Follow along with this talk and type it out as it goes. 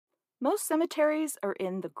Most cemeteries are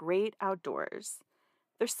in the great outdoors.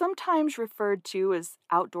 They're sometimes referred to as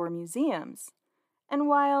outdoor museums. And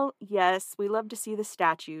while, yes, we love to see the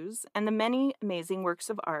statues and the many amazing works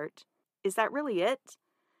of art, is that really it?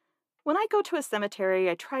 When I go to a cemetery,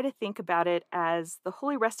 I try to think about it as the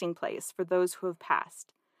holy resting place for those who have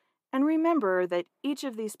passed, and remember that each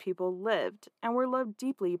of these people lived and were loved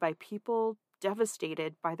deeply by people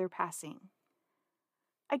devastated by their passing.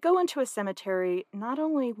 I go into a cemetery not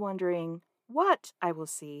only wondering what I will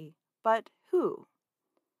see, but who.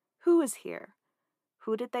 Who is here?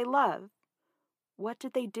 Who did they love? What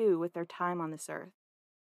did they do with their time on this earth?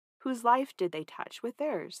 Whose life did they touch with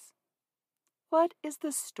theirs? What is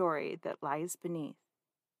the story that lies beneath?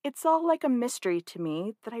 It's all like a mystery to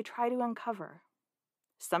me that I try to uncover.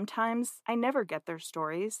 Sometimes I never get their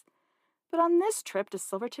stories, but on this trip to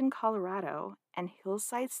Silverton, Colorado and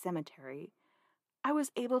Hillside Cemetery, I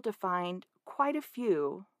was able to find quite a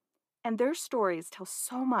few, and their stories tell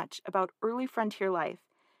so much about early frontier life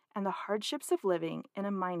and the hardships of living in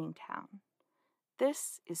a mining town.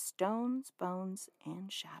 This is Stones, Bones,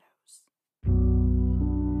 and Shadows.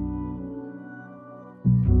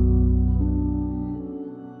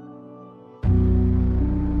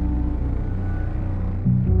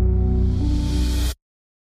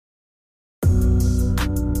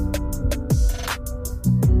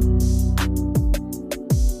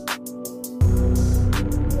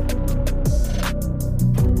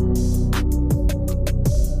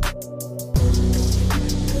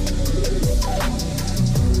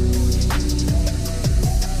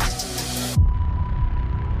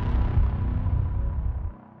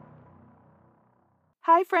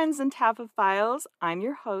 Hi, friends and Taphophiles. I'm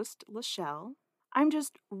your host, Lachelle. I'm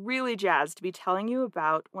just really jazzed to be telling you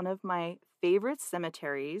about one of my favorite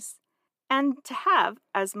cemeteries and to have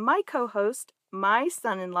as my co-host my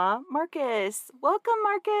son-in-law, Marcus. Welcome,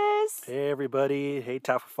 Marcus. Hey, everybody. Hey,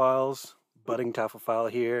 Taphophiles. Budding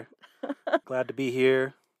Taphophile here. Glad to be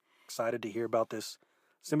here. Excited to hear about this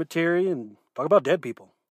cemetery and talk about dead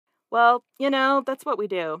people. Well, that's what we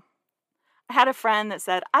do. I had a friend that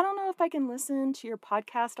said, I don't know if I can listen to your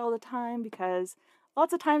podcast all the time because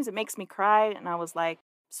lots of times it makes me cry. And I was like,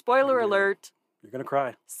 spoiler alert. You're going to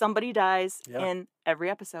cry. Somebody dies in every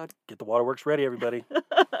episode. Get the waterworks ready, everybody.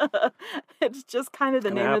 It's just kind of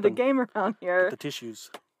the name of the game around here. Get the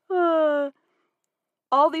tissues.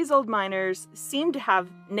 All these old miners seem to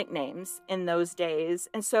have nicknames in those days.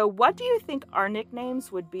 And so what do you think our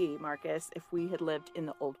nicknames would be, Marcus, if we had lived in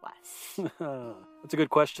the Old West? That's a good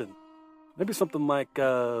question. Maybe something like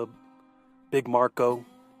Big Marco,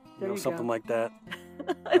 something like that.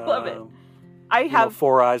 I love it. I have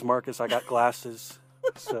 4 eyes, Marcus. I got glasses.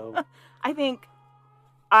 So I think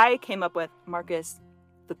I came up with Marcus,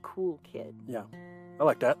 the cool kid. Yeah, I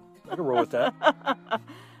like that. I can roll with that.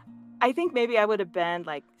 I think maybe I would have been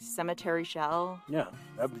like Cemetery Shell. Yeah,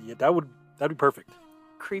 that'd be perfect.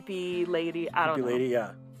 Creepy lady. I don't know. Creepy lady,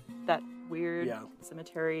 yeah. That weird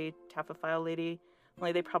cemetery taphophile lady.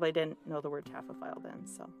 Only they probably didn't know the word taphophile then,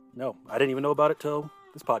 so. No, I didn't even know about it till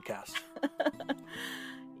this podcast.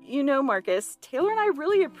 Marcus, Taylor and I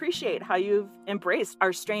really appreciate how you've embraced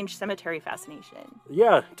our strange cemetery fascination.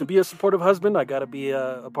 Yeah, to be a supportive husband, I got to be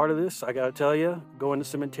a part of this. I got to tell you, going to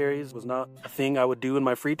cemeteries was not a thing I would do in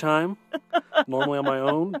my free time, normally on my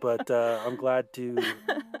own, but I'm glad to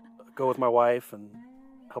go with my wife and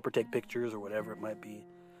help her take pictures or whatever it might be.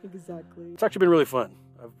 Exactly. It's actually been really fun.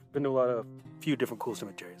 I've been to a few different cool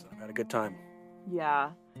cemeteries. I've had a good time.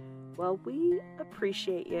 Yeah. Well, we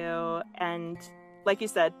appreciate you. And like you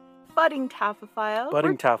said, budding taphophile.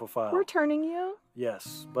 Budding taphophile. We're turning you.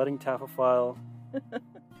 Yes, budding taphophile. Well,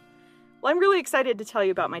 I'm really excited to tell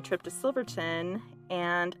you about my trip to Silverton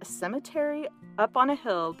and a cemetery up on a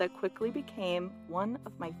hill that quickly became one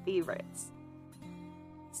of my favorites.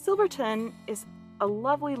 Silverton is a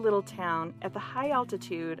lovely little town at the high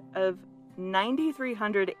altitude of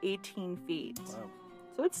 9,318 feet. Wow.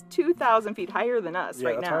 So it's 2,000 feet higher than us right now.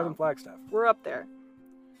 Yeah, that's higher than Flagstaff. We're up there.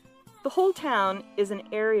 The whole town is an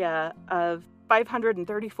area of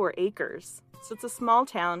 534 acres. So it's a small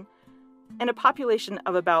town and a population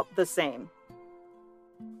of about the same.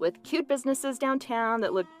 With cute businesses downtown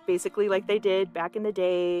that look basically like they did back in the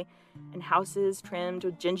day, and houses trimmed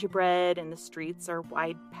with gingerbread, and the streets are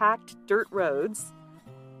wide-packed dirt roads.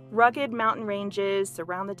 Rugged mountain ranges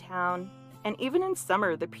surround the town, and even in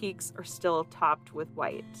summer, the peaks are still topped with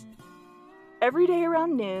white. Every day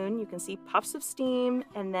around noon, you can see puffs of steam,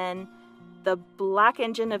 and then the black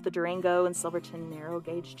engine of the Durango and Silverton narrow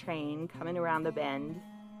gauge train coming around the bend.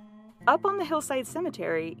 Up on the hillside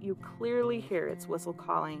cemetery, you clearly hear its whistle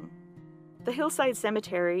calling. The Hillside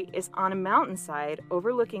Cemetery is on a mountainside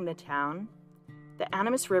overlooking the town. The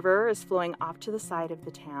Animas River is flowing off to the side of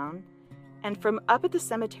the town. And from up at the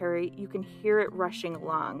cemetery, you can hear it rushing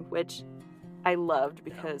along, which I loved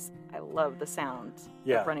because I love the sound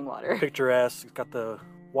of running water. Picturesque. It's got the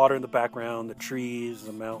water in the background, the trees,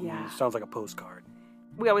 the mountains. Yeah. Sounds like a postcard.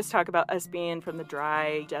 We always talk about us being from the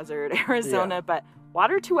dry desert Arizona, but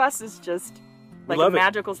water to us is just like a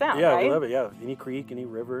magical sound, right? Right? We love it, yeah. Any creek, any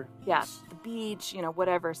river. Yeah, the beach,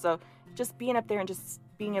 whatever. So just being up there and just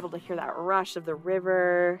being able to hear that rush of the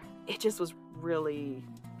river, it just was really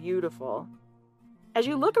beautiful. As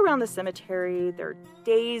you look around the cemetery, there are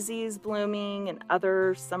daisies blooming and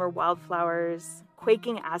other summer wildflowers,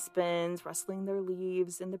 quaking aspens rustling their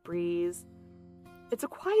leaves in the breeze. It's a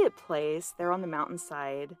quiet place there on the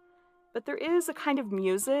mountainside, but there is a kind of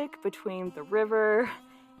music between the river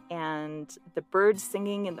and the birds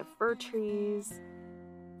singing in the fir trees.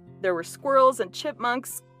 There were squirrels and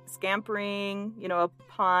chipmunks scampering,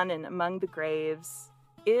 upon and among the graves.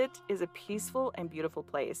 It is a peaceful and beautiful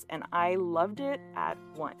place, and I loved it at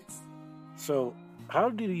once. So, how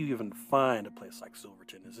did you even find a place like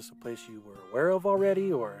Silverton? Is this a place you were aware of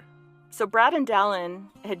already, or? So Brad and Dallin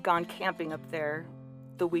had gone camping up there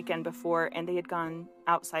the weekend before, and they had gone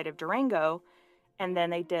outside of Durango, and then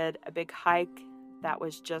they did a big hike that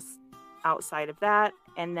was just outside of that,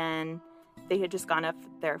 and then they had just gone up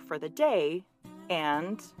there for the day,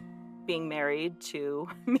 and being married to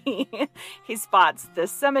me, he spots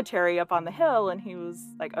this cemetery up on the hill, and he was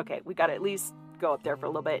like, okay, we got to at least go up there for a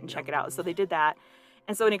little bit and check it out. So they did that.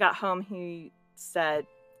 And so when he got home, he said,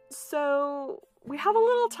 so we have a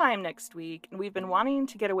little time next week, and we've been wanting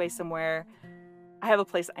to get away somewhere. I have a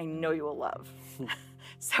place I know you will love.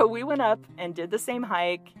 So we went up and did the same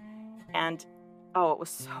hike, and it was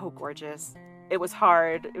so gorgeous. It was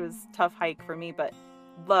hard. It was a tough hike for me, but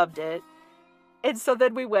loved it. And so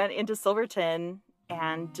then we went into Silverton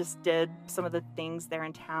and just did some of the things there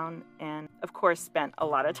in town, and of course spent a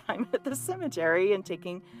lot of time at the cemetery and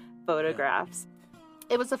taking photographs.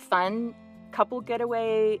 It was a fun couple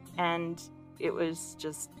getaway, and it was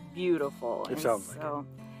just beautiful. It sounds like it.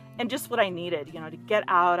 And just what I needed, to get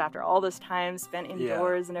out after all this time spent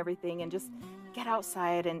indoors and everything, and just get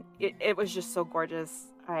outside, and it was just so gorgeous.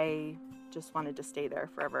 I just wanted to stay there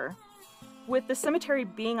forever. With the cemetery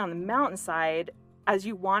being on the mountainside, as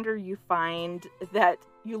you wander, you find that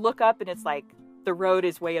you look up and it's like the road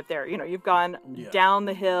is way up there. You've gone down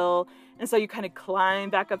the hill, and so you kind of climb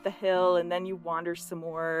back up the hill, and then you wander some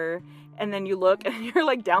more, and then you look and you're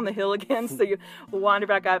like down the hill again, so you wander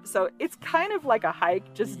back up. So it's kind of like a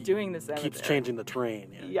hike just doing the cemetery. Keeps changing the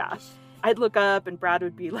terrain. Yeah. I'd look up and Brad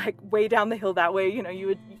would be like way down the hill that way. You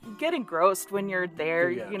would get engrossed when you're there,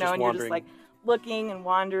 and you're just like looking and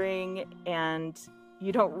wandering, and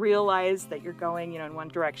you don't realize that you're going, in one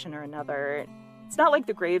direction or another. It's not like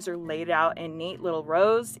the graves are laid out in neat little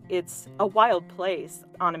rows. It's a wild place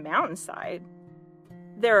on a mountainside.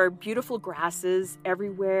 There are beautiful grasses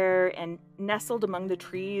everywhere, and nestled among the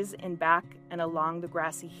trees and back and along the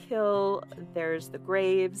grassy hill, there's the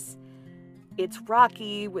graves. It's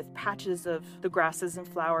rocky with patches of the grasses and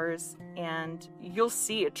flowers, and you'll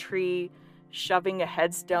see a tree shoving a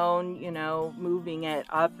headstone, moving it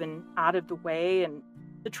up and out of the way. And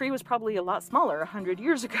the tree was probably a lot smaller 100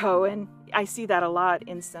 years ago. And I see that a lot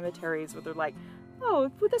in cemeteries where they're like,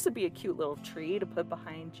 oh, this would be a cute little tree to put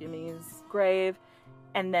behind Jimmy's grave.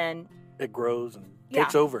 And then it grows and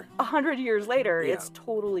takes over. 100 years later, it's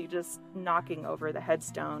totally just knocking over the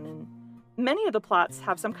headstone. And many of the plots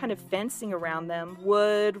have some kind of fencing around them,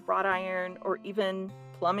 wood, wrought iron, or even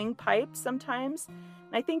plumbing pipes sometimes.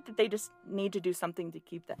 And I think that they just need to do something to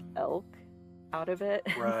keep the elk out of it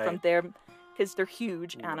from there, because they're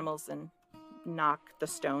huge animals and knock the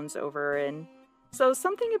stones over. And so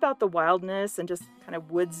something about the wildness and just kind of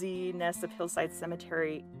woodsiness of Hillside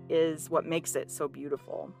Cemetery is what makes it so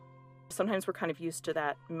beautiful. Sometimes we're kind of used to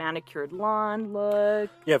that manicured lawn look.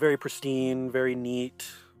 Yeah, very pristine, very neat,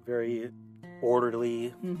 very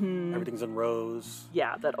orderly. Mm-hmm. Everything's in rows.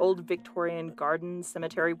 Yeah, that old Victorian garden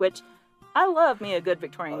cemetery, which I love me a good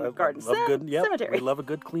Victorian garden cemetery. We love a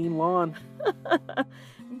good clean lawn.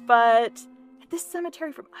 But at this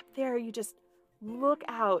cemetery from up there, you just look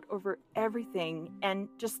out over everything, and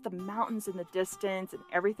just the mountains in the distance and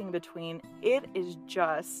everything in between. It is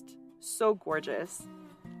just so gorgeous.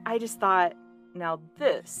 I just thought, now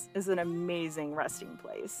this is an amazing resting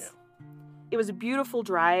place. Yeah. It was a beautiful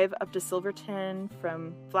drive up to Silverton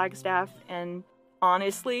from Flagstaff, and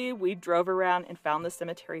honestly, we drove around and found the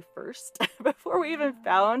cemetery first before we even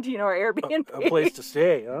found, our Airbnb. A place to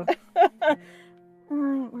stay, huh?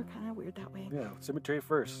 We're kind of weird that way. Yeah, cemetery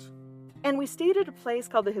first. And we stayed at a place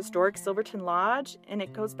called the Historic Silverton Lodge, and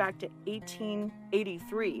it goes back to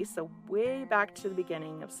 1883, so way back to the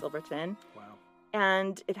beginning of Silverton. Wow.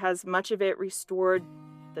 And it has much of it restored,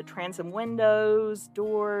 the transom windows,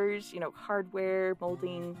 doors, hardware,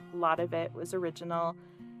 molding, a lot of it was original.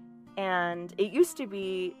 And it used to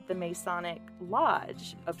be the Masonic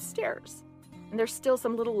Lodge upstairs. And there's still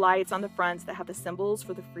some little lights on the fronts that have the symbols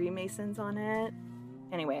for the Freemasons on it.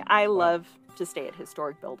 Anyway, I love to stay at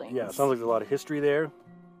historic buildings. Yeah, it sounds like there's a lot of history there.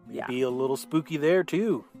 Maybe a little spooky there,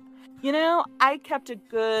 too. I kept a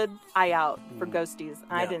good eye out for ghosties.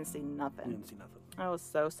 Yeah. I didn't see nothing. You didn't see nothing. I was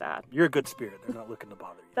so sad. You're a good spirit. They're not looking to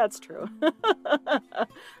bother you. That's true.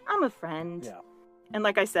 I'm a friend. Yeah. And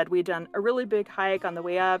like I said, we'd done a really big hike on the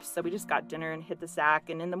way up, so we just got dinner and hit the sack.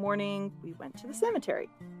 And in the morning, we went to the cemetery.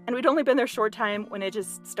 And we'd only been there a short time when it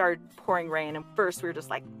just started pouring rain. And first, we were just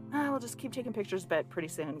like, we'll just keep taking pictures. But pretty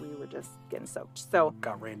soon, we were just getting soaked. So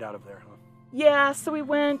got rained out of there, huh? Yeah, so we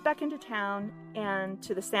went back into town and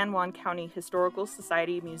to the San Juan County Historical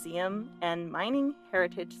Society Museum and Mining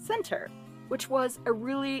Heritage Center, which was a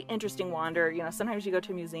really interesting wander. Sometimes you go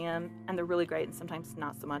to a museum and they're really great and sometimes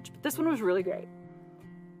not so much. But this one was really great.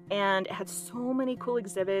 And it had so many cool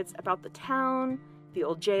exhibits about the town, the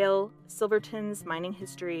old jail, Silverton's mining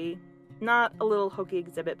history. Not a little hokey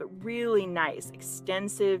exhibit, but really nice,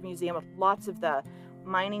 extensive museum with lots of the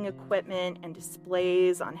mining equipment and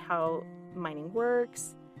displays on how mining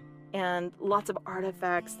works, and lots of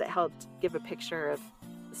artifacts that helped give a picture of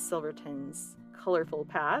Silverton's colorful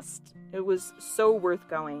past. It was so worth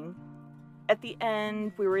going. At the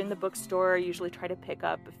end, we were in the bookstore. I usually try to pick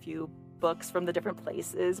up a few books from the different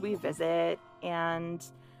places we visit, and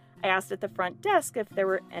I asked at the front desk if there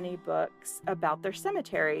were any books about their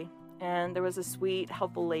cemetery, and there was a sweet,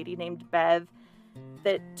 helpful lady named Bev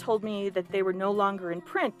that told me that they were no longer in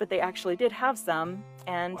print, but they actually did have some,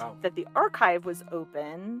 and that the archive was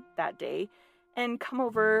open that day, and come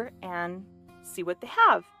over and see what they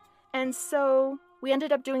have. And so we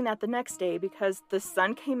ended up doing that the next day because the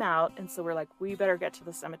sun came out, and so we're like, we better get to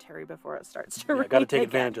the cemetery before it starts to rain. Got to take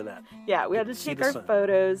advantage of that. Yeah, we had to take our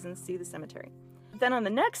photos and see the cemetery. Then on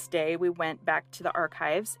the next day, we went back to the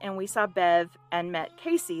archives and we saw Bev and met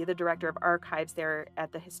Casey, the director of archives there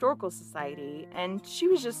at the Historical Society. And she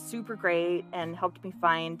was just super great and helped me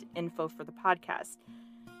find info for the podcast.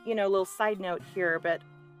 A little side note here, but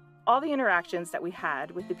all the interactions that we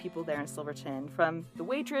had with the people there in Silverton, from the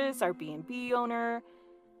waitress, our B&B owner,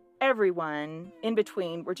 everyone in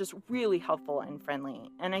between, were just really helpful and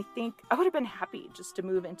friendly. And I think I would have been happy just to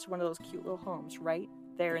move into one of those cute little homes right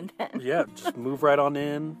there and then. Yeah, just move right on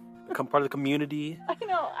in, become part of the community. I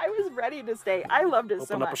know, I was ready to stay. I loved it so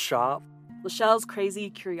much. Open up a shop. Lachelle's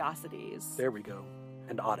Crazy Curiosities. There we go.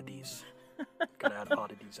 And oddities. Gotta add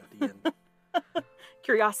oddities at the end.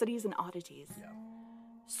 Curiosities and oddities. Yeah.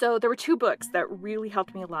 So there were two books that really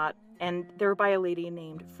helped me a lot, and they were by a lady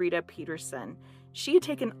named Frida Peterson. She had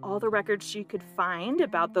taken all the records she could find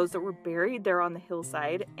about those that were buried there on the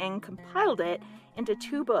hillside and compiled it into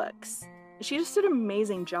two books. She just did an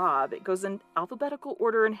amazing job. It goes in alphabetical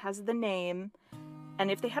order and has the name, and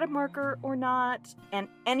if they had a marker or not, and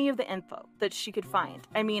any of the info that she could find.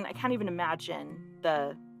 I mean, I can't even imagine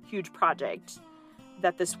the huge project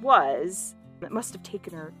that this was. It must have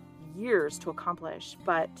taken her years to accomplish,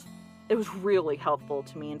 but it was really helpful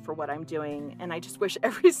to me and for what I'm doing. And I just wish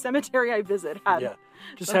every cemetery I visit had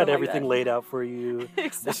had everything laid out for you.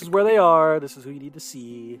 Exactly. This is where they are. This is who you need to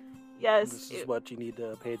see. Yes. This is what you need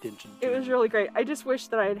to pay attention to. It was really great. I just wish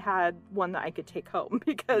that I had one that I could take home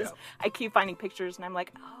because I keep finding pictures and I'm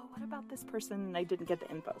like, oh, what about this person? And I didn't get the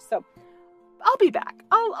info. So I'll be back.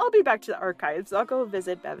 I'll be back to the archives. I'll go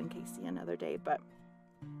visit Bev and Casey another day. But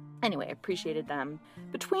anyway, I appreciated them.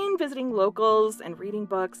 Between visiting locals and reading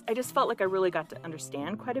books, I just felt like I really got to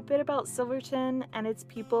understand quite a bit about Silverton and its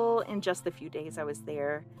people in just the few days I was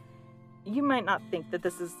there. You might not think that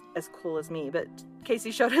this is as cool as me, but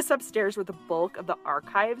Casey showed us upstairs where the bulk of the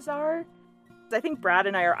archives are. I think Brad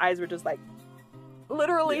and I, our eyes were just like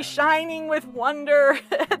literally shining with wonder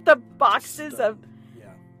at the boxes of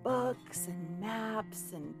books and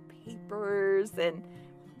maps and papers, and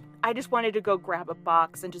I just wanted to go grab a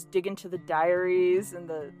box and just dig into the diaries and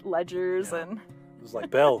the ledgers. And it was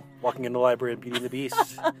like Belle walking in the library and Beauty and the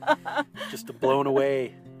Beast, just blown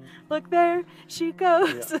away. Look, there she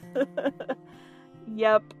goes. Yeah.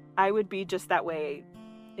 Yep, I would be just that way.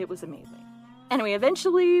 It was amazing. Anyway,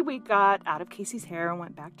 eventually we got out of Casey's hair and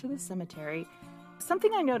went back to the cemetery.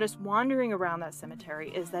 Something I noticed wandering around that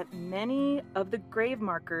cemetery is that many of the grave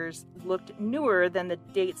markers looked newer than the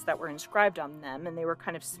dates that were inscribed on them, and they were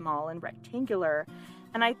kind of small and rectangular.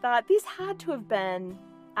 And I thought these had to have been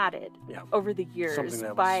added Yeah. over the years Something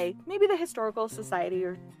that by maybe the Historical Society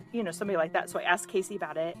or, somebody like that. So I asked Casey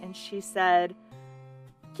about it, and she said,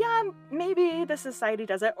 yeah, maybe the society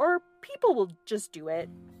does it, or people will just do it.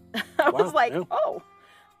 I was like, yeah. oh,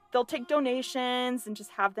 they'll take donations and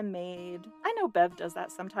just have them made. I know Bev does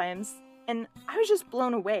that sometimes, and I was just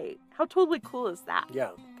blown away. How totally cool is that?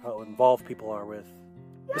 Yeah, how involved people are with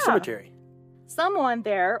the Yeah. cemetery. Someone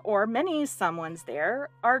there, or many someones there,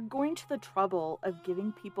 are going to the trouble of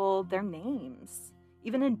giving people their names,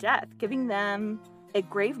 even in death, giving them a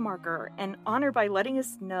grave marker and honor by letting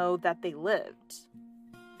us know that they lived.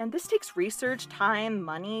 And this takes research, time,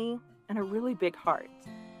 money, and a really big heart.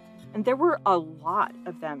 And there were a lot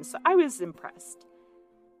of them, so I was impressed.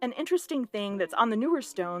 An interesting thing that's on the newer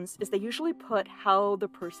stones is they usually put how the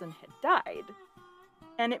person had died.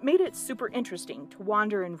 And it made it super interesting to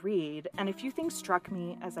wander and read, and a few things struck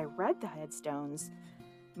me as I read the headstones.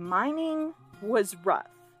 Mining was rough.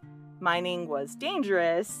 Mining was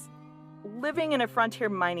dangerous. Living in a frontier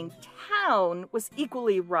mining town was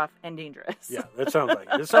equally rough and dangerous. Yeah, it sounds like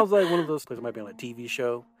it. It sounds like one of those places might be on a TV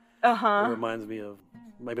show. Uh-huh. It reminds me of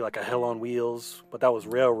maybe like a Hell on Wheels, but that was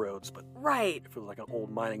railroads. But Right. if it was like an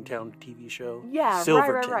old mining town TV show, Yeah,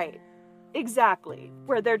 Silverton. right. Exactly.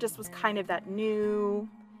 Where there just was kind of that new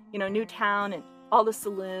town and all the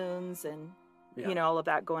saloons and, Yeah. all of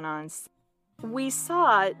that going on. We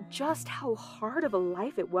saw just how hard of a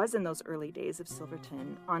life it was in those early days of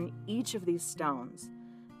Silverton on each of these stones.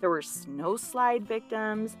 There were snowslide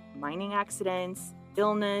victims, mining accidents,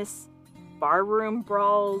 illness, barroom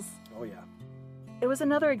brawls. Oh yeah. It was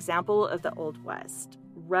another example of the Old West,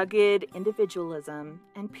 rugged individualism,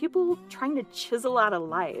 and people trying to chisel out a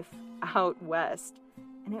life out west.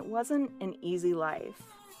 And it wasn't an easy life.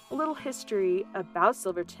 A little history about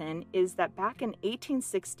Silverton is that back in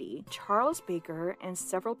 1860, Charles Baker and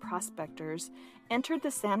several prospectors entered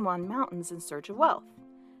the San Juan Mountains in search of wealth.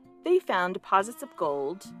 They found deposits of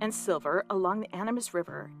gold and silver along the Animas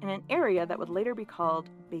River in an area that would later be called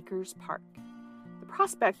Baker's Park. The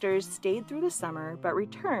prospectors stayed through the summer but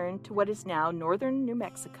returned to what is now northern New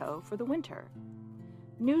Mexico for the winter.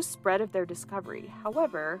 News spread of their discovery.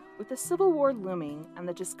 However, with the Civil War looming and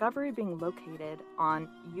the discovery being located on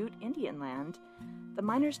Ute Indian land, the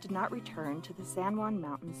miners did not return to the San Juan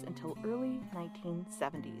Mountains until early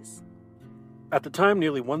 1970s. At the time,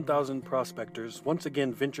 nearly 1,000 prospectors once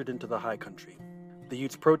again ventured into the high country. The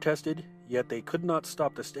Utes protested, yet they could not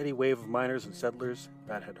stop the steady wave of miners and settlers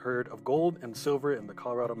that had heard of gold and silver in the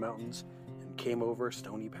Colorado mountains and came over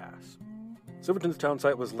Stony Pass. Silverton's town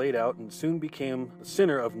site was laid out and soon became the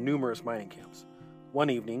center of numerous mining camps.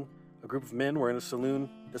 One evening, a group of men were in a saloon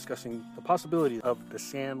discussing the possibility of the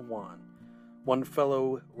San Juan. One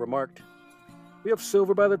fellow remarked, "We have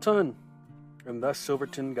silver by the ton," and thus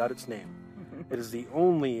Silverton got its name. It is the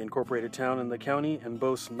only incorporated town in the county and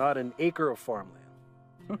boasts not an acre of farmland.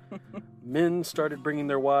 Men started bringing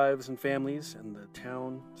their wives and families, and the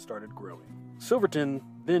town started growing. Silverton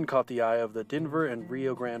then caught the eye of the Denver and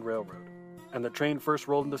Rio Grande Railroad, and the train first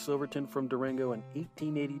rolled into Silverton from Durango in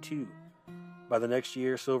 1882. By the next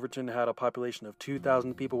year, Silverton had a population of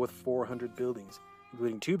 2,000 people with 400 buildings,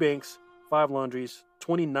 including 2 banks, 5 laundries,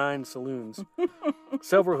 29 saloons,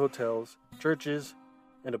 several hotels, churches,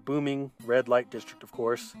 and a booming red light district, of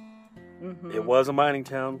course. Mm-hmm. It was a mining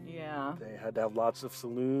town. Yeah, They had to have lots of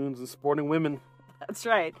saloons and sporting women. that's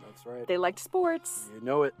right. That's right. They liked sports. You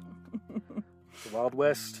know it. The Wild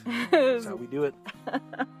West. That's how we do it.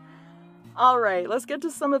 All right, let's get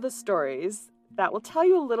to some of the stories that will tell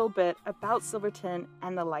you a little bit about Silverton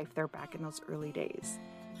and the life there back in those early days,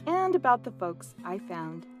 and about the folks I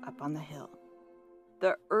found up on the hill.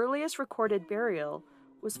 The earliest recorded burial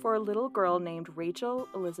was for a little girl named Rachel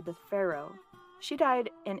Elizabeth Farrow. She died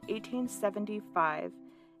in 1875,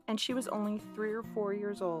 and she was only 3 or 4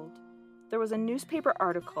 years old. There was a newspaper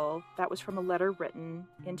article that was from a letter written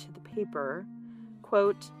into the paper.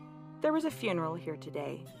 Quote, "There was a funeral here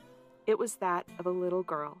today. It was that of a little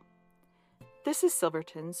girl. This is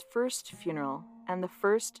Silverton's first funeral and the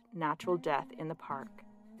first natural death in the park.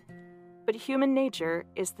 But human nature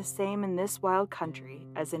is the same in this wild country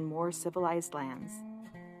as in more civilized lands.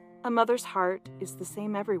 A mother's heart is the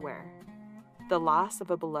same everywhere. The loss of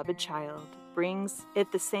a beloved child brings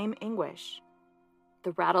it the same anguish.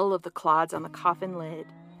 The rattle of the clods on the coffin lid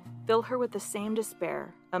fill her with the same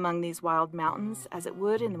despair among these wild mountains as it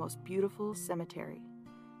would in the most beautiful cemetery,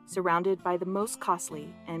 surrounded by the most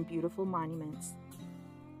costly and beautiful monuments.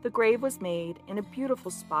 The grave was made in a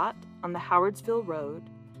beautiful spot on the Howardsville Road,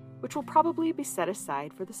 which will probably be set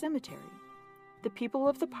aside for the cemetery. The people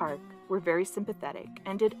of the park were very sympathetic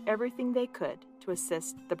and did everything they could to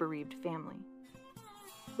assist the bereaved family.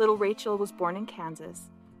 Little Rachel was born in Kansas.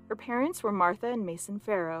 Her parents were Martha and Mason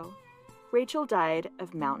Farrow. Rachel died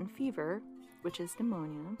of mountain fever, which is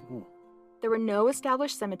pneumonia. There were no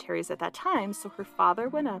established cemeteries at that time, so her father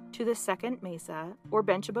went up to the second mesa, or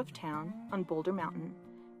bench above town, on Boulder Mountain,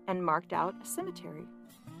 and marked out a cemetery.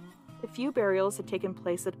 A few burials had taken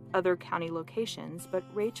place at other county locations, but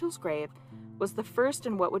Rachel's grave was the first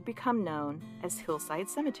in what would become known as Hillside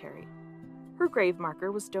Cemetery. Her grave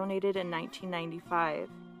marker was donated in 1995.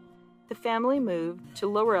 The family moved to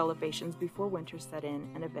lower elevations before winter set in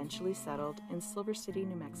and eventually settled in Silver City,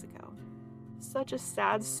 New Mexico. Such a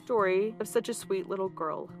sad story of such a sweet little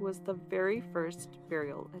girl who was the very first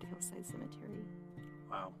burial at Hillside Cemetery.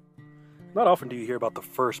 Wow. Not often do you hear about the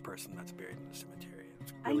first person that's buried in the cemetery.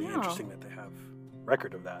 It's really I know. interesting that they have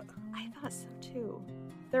record of that. I thought so too.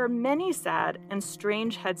 There are many sad and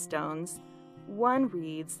strange headstones. One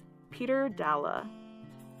reads, Peter Dalla,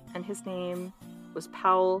 and his name was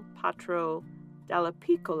Paul Patro Dalla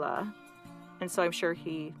Piccola, and so I'm sure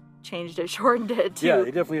he changed it, shortened it to Yeah,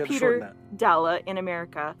 he definitely had to shorten Peter that. Dalla in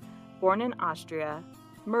America, born in Austria,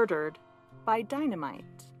 murdered by dynamite.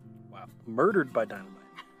 Wow. Murdered by dynamite.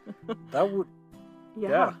 That would, Yeah,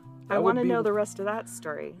 Yeah, I that want to would be- know the rest of that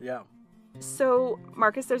story. yeah. So,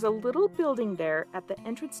 Marcus, there's a little building there at the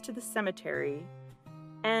entrance to the cemetery,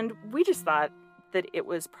 and we just thought that it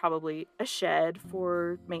was probably a shed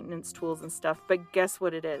for maintenance tools and stuff, but guess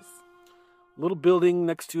what it is? Little building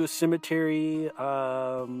next to a cemetery,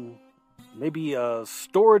 maybe a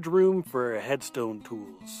storage room for headstone tools.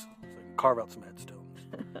 So I can carve out some headstones.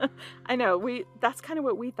 I know, that's kind of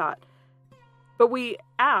what we thought. But we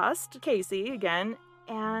asked Casey again,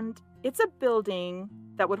 and it's a building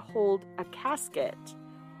that would hold a casket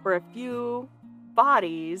or a few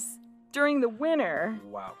bodies during the winter.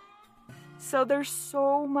 Wow. So there's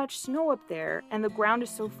so much snow up there, and the ground is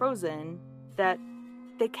so frozen that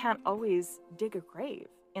they can't always dig a grave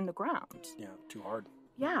in the ground. Yeah, too hard.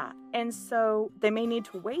 Yeah, and so they may need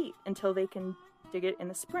to wait until they can dig it in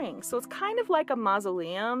the spring. So it's kind of like a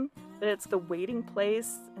mausoleum, but it's the waiting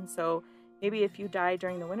place. And so maybe if you die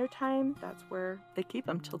during the wintertime, that's where they keep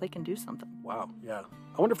them till they can do something. Wow, yeah.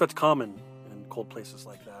 I wonder if that's common in cold places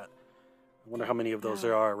like that. I wonder how many of those Yeah.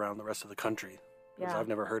 there are around the rest of the country. Because Yeah. I've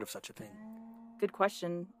never heard of such a thing. Good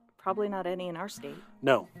question. Probably not any in our state.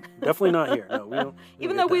 No, definitely not here. No, we don't.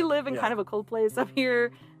 Even though we live in kind of a cold place up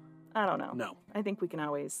here, I don't know. No. I think we can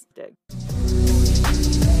always dig.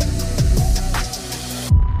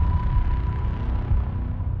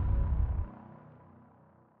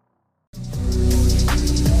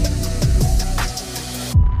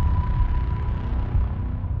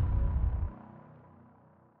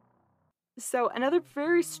 So another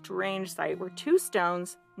very strange sight were two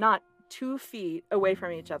stones, not 2 feet away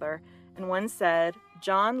from each other, and one said,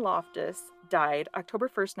 John Loftus died October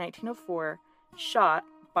 1st, 1904, shot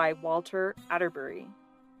by Walter Atterbury.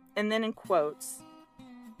 And then in quotes,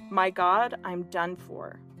 my God, I'm done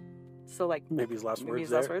for. So like, Maybe his last maybe words his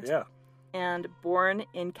there. last words. Yeah. and born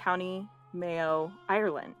in County Mayo,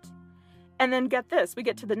 Ireland. And then get this, we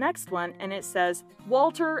get to the next one, and it says,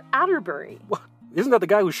 Walter Atterbury. What? Isn't that the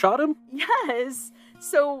guy who shot him? Yes.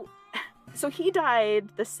 So he died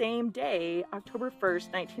the same day, October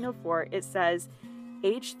 1st, 1904. It says,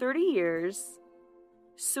 age 30 years,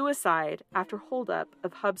 suicide after holdup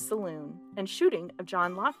of Hub's Saloon and shooting of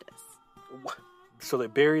John Loftus. What? So they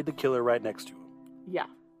buried the killer right next to him. Yeah.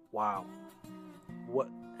 Wow.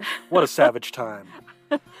 What a savage time.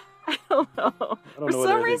 I don't know. don't For know what some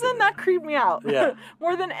they're reason, thinking. that creeped me out. Yeah.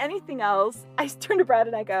 More than anything else, I turn to Brad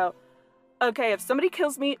and I go, okay, if somebody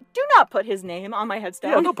kills me, do not put his name on my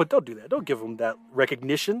headstone. Yeah, don't do that. Don't give him that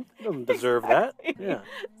recognition. He doesn't deserve that. Yeah.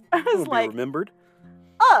 I He was won't be like, remembered.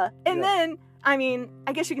 and Yeah. then, I mean,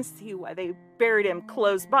 I guess you can see why they buried him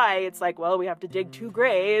close by. It's like, well, we have to dig 2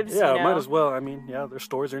 graves. Yeah, you know? might as well. I mean, yeah, their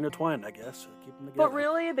stories are intertwined, I guess. So keep them together. But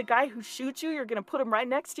really, the guy who shoots you, you're going to put him right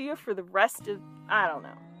next to you for the rest of, I don't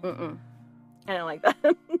know. Mm-mm. I don't like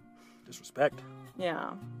that. Disrespect.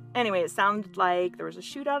 Yeah. Anyway, it sounded like there was a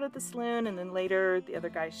shootout at the saloon, and then later the other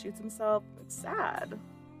guy shoots himself. It's sad.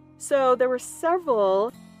 So there were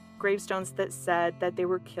several gravestones that said that they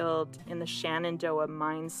were killed in the Shenandoah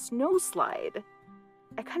mine snowslide.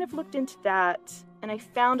 I kind of looked into that, and I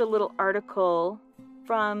found a little article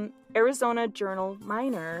from Arizona Journal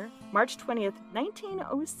Miner, March 20th,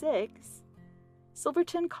 1906.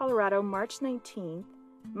 Silverton, Colorado, March 19th.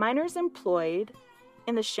 Miners employed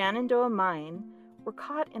in the Shenandoah mine were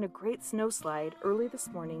caught in a great snowslide early this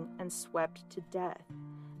morning and swept to death.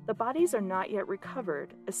 The bodies are not yet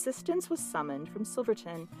recovered. Assistance was summoned from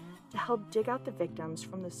Silverton to help dig out the victims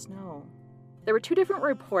from the snow. There were 2 different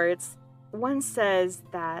reports One says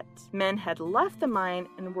that men had left the mine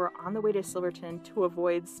and were on the way to Silverton to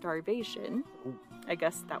avoid starvation. Ooh. I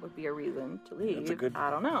guess that would be a reason to leave. That's a good... I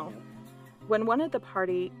don't know. Yeah. When one of the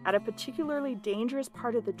party, at a particularly dangerous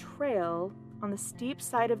part of the trail on the steep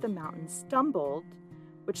side of the mountain, stumbled,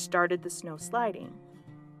 which started the snow sliding,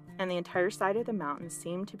 and the entire side of the mountain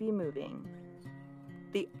seemed to be moving.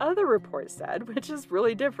 The other report said, which is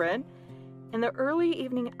really different, in the early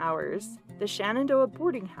evening hours, the Shenandoah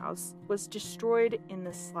boarding house was destroyed in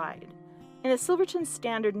the slide. In the Silverton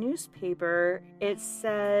Standard newspaper, it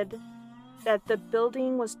said that the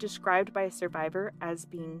building was described by a survivor as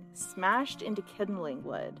being smashed into kindling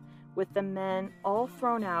wood, with the men all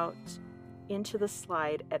thrown out into the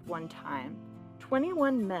slide at one time.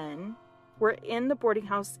 21 men were in the boarding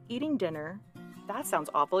house eating dinner. That sounds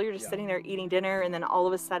awful. You're just sitting there eating dinner, and then all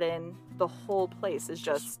of a sudden, the whole place is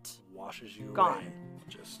just washes you gone. Away.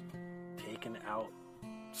 Just taken out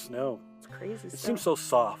snow. It's crazy It stuff. seems so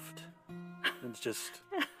soft. It's just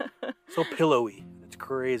so pillowy. It's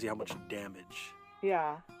crazy how much damage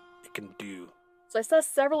Yeah. it can do. So I saw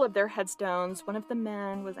several of their headstones. One of the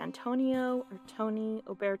men was Antonio or Tony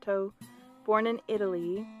Oberto, born in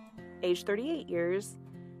Italy, aged 38 years.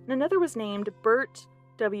 And another was named Bert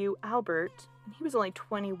W. Albert, and he was only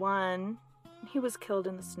 21, and he was killed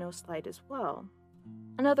in the snowslide as well.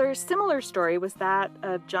 Another similar story was that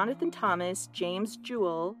of Jonathan Thomas, James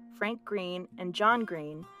Jewell, Frank Green, and John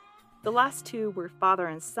Green. The last two were father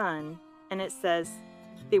and son, and it says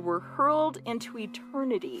they were hurled into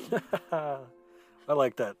eternity. I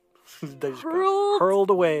like that. They just got Hurled- hurled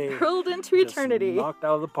away. Hurled into Just eternity. knocked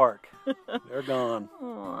out of the park. They're gone.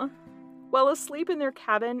 Aww. While asleep in their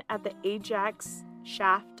cabin at the Ajax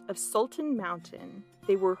shaft of Sultan Mountain,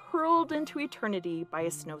 they were hurled into eternity by a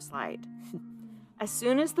snowslide. As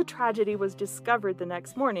soon as the tragedy was discovered the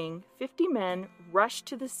next morning, 50 men rushed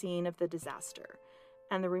to the scene of the disaster,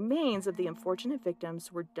 and the remains of the unfortunate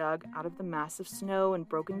victims were dug out of the massive snow and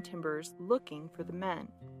broken timbers looking for the men.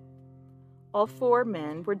 All 4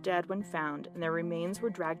 men were dead when found, and their remains were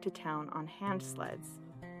dragged to town on hand sleds.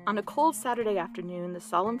 On a cold Saturday afternoon, the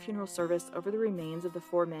solemn funeral service over the remains of the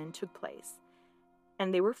 4 men took place,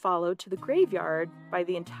 and they were followed to the graveyard by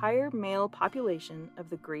the entire male population of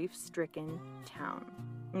the grief-stricken town.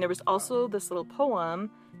 And there was also this little poem,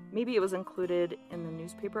 maybe it was included in the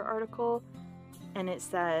newspaper article, and it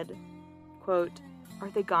said, quote, "Are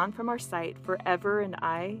they gone from our sight forever and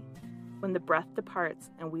aye? When the breath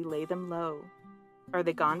departs and we lay them low? Are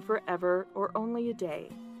they gone forever or only a day?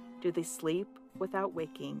 Do they sleep without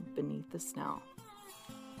waking beneath the snow?"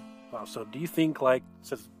 Wow, so do you think, like,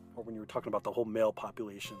 says, or when you were talking about the whole male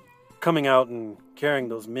population, coming out and carrying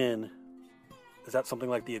those men, is that something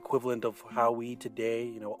like the equivalent of how we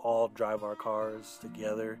today, all drive our cars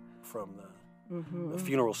together from the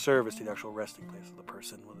funeral service to the actual resting place of the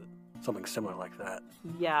person? Was it something similar like that?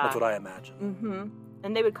 Yeah. That's what I imagine. Mm-hmm.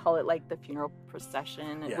 And they would call it like the funeral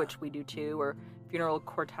procession, Yeah. which we do too, or funeral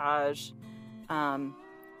cortege. And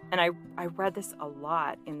I read this a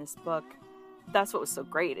lot in this book. That's what was so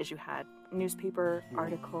great, is you had newspaper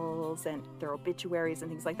articles and their obituaries and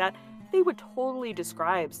things like that. They would totally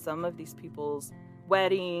describe some of these people's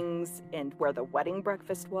weddings and where the wedding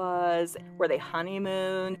breakfast was, where they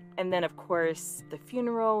honeymooned, and then of course the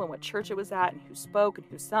funeral and what church it was at and who spoke and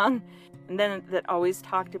who sung. And then that always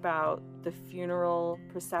talked about the funeral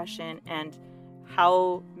procession and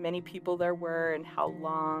how many people there were and how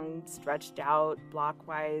long, stretched out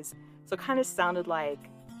blockwise. So it kind of sounded like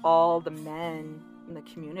all the men in the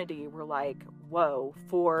community were like, whoa,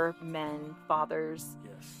 4 men, fathers,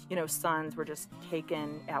 Yes. sons were just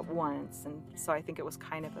taken at once. And so I think it was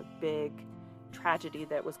kind of a big tragedy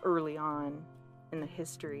that was early on in the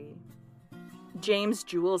history. James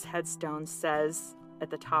Jewell's headstone says at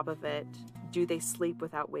the top of it, "Do they sleep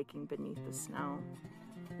without waking beneath the snow?"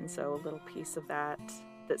 And so a little piece of that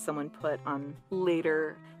someone put on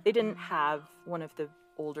later. They didn't have one of the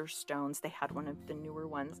older stones. They had one of the newer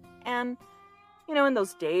ones. And, in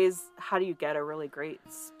those days, how do you get a really great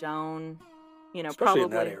stone? Especially probably in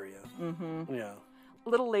that area. Mm-hmm. Yeah. A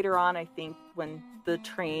little later on, I think, when the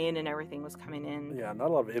train and everything was coming in. Yeah, not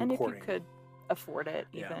a lot of And if importing. you could afford it,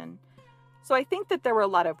 Yeah. even. So I think that there were a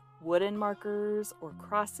lot of wooden markers or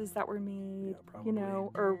crosses that were made, Yeah, probably.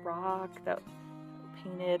 or rock that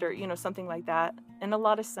painted or, something like that. In a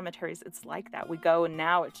lot of cemeteries, it's like that. We go and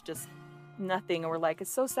now it's just nothing. And we're like,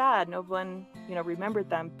 it's so sad. No one, remembered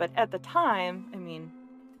them. But at the time,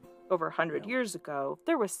 over 100 years ago,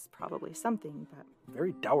 there was probably something. But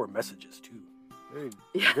Very dour messages, too. Very,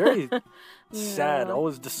 Yeah. very sad. Yeah.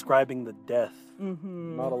 Always describing the death.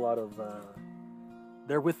 Mm-hmm. Not a lot of,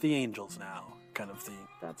 they're with the angels now kind of thing.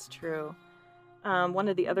 That's true. One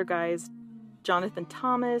of the other guys, Jonathan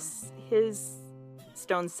Thomas, his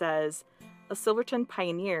stone says, a Silverton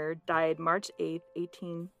pioneer died March 8th,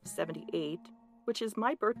 1878, which is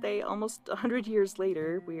my birthday almost 100 years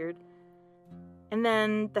later. Weird. And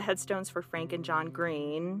then the headstones for Frank and John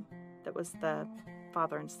Green. That was the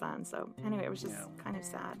father and son. So anyway, it was just kind of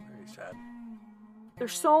sad. Very sad.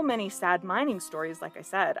 There's so many sad mining stories, like I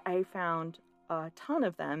said. I found a ton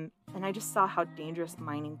of them, and I just saw how dangerous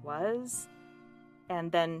mining was.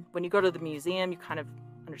 And then when you go to the museum, you kind of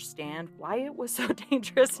understand why it was so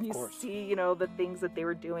dangerous. And you see, the things that they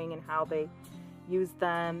were doing and how they used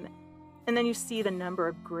them. And then you see the number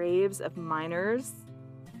of graves of miners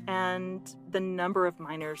and the number of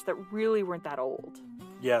miners that really weren't that old.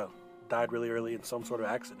 Yeah, died really early in some sort of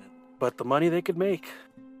accident. But the money they could make.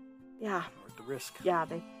 Yeah. Worth the risk. Yeah,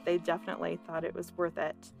 they definitely thought it was worth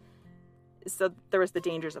it. So there was the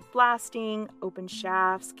dangers of blasting, open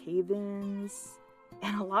shafts, cave-ins.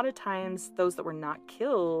 And a lot of times, those that were not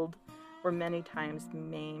killed were many times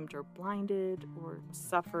maimed or blinded or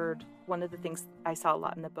suffered. One of the things I saw a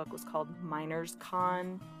lot in the book was called Miner's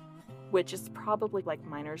Con, which is probably like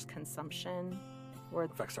miner's consumption. Where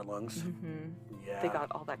affects their lungs. Mm-hmm, yeah. They got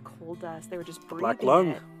all that coal dust. They were just breathing black lung.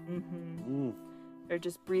 it. They're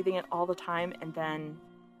just breathing it all the time, and then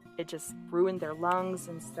it just ruined their lungs,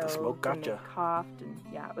 and so the smoke then gotcha. they coughed, and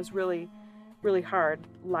it was really, really hard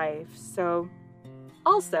life. So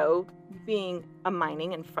also, being a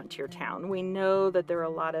mining and frontier town, we know that there are a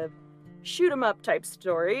lot of shoot-'em-up type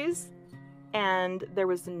stories, and there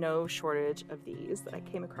was no shortage of these that I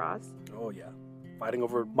came across. Oh, yeah. Fighting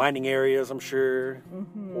over mining areas, I'm sure,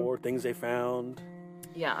 Mm-hmm. or things they found.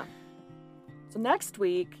 Yeah. So next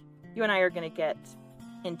week, you and I are going to get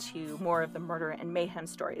into more of the murder and mayhem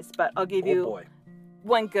stories, but I'll give you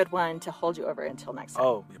one good one to hold you over until next time.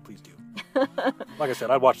 Oh, yeah, please do. Like I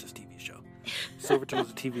said, I'd watch this TV show. Silverton was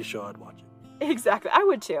a TV show, I'd watch it. Exactly. I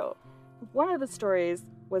would too. One of the stories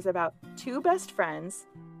was about two best friends,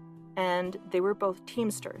 and they were both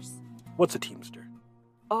teamsters. What's a teamster?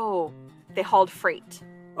 Oh, they hauled freight.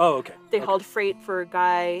 Oh, okay. They hauled freight for a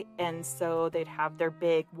guy, and so they'd have their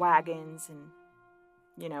big wagons and,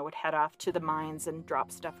 would head off to the mines and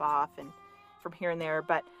drop stuff off and from here and there.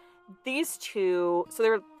 But these two, so they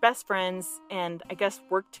were best friends and I guess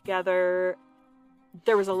worked together.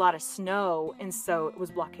 There was a lot of snow, and so it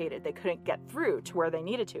was blockaded. They couldn't get through to where they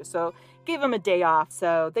needed to. So gave them a day off.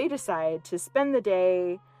 So they decided to spend the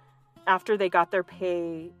day after they got their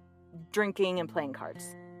pay drinking and playing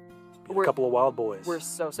cards. A couple of wild boys. We're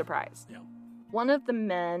so surprised. Yeah. One of the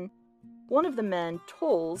men,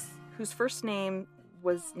 Tolles, whose first name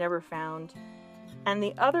was never found, and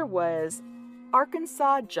the other was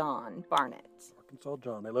Arkansas John Barnett. Arkansas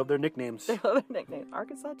John. They love their nicknames. They love their nickname,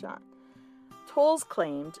 Arkansas John. Tolles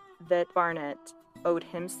claimed that Barnett owed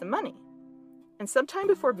him some money. And sometime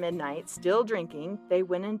before midnight, still drinking, they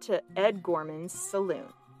went into Ed Gorman's saloon.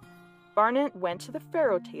 Barnett went to the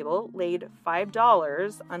faro table, laid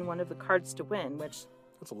 $5 on one of the cards to win, which...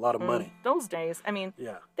 That's a lot of money. Those days,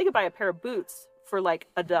 yeah. they could buy a pair of boots for like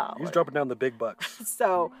 $1. He's dropping down the big bucks.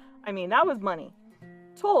 So, that was money.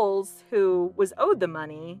 Tolles, who was owed the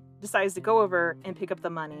money, decides to go over and pick up the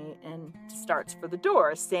money and starts for the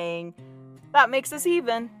door, saying, "That makes us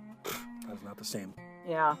even." That's not the same.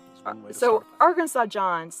 Yeah. So So Arkansas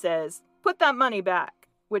John says, "Put that money back,"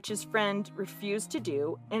 which his friend refused to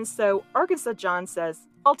do, and so Arkansas John says,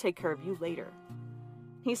 "I'll take care of you later."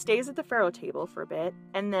 He stays at the faro table for a bit,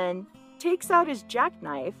 and then takes out his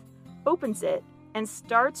jackknife, opens it, and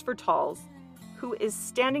starts for Tolles, who is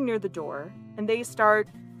standing near the door, and they start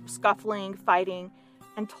scuffling, fighting,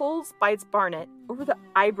 and Tolles bites Barnett over the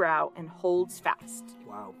eyebrow and holds fast.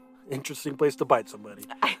 Wow. Interesting place to bite somebody.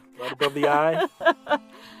 Right above the eye.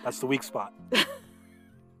 That's the weak spot.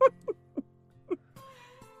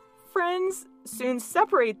 Friends soon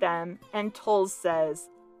separate them, and Tolles says,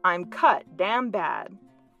 "I'm cut damn bad."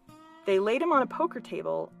 They laid him on a poker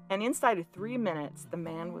table, and inside of 3 minutes, the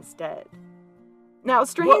man was dead. Now,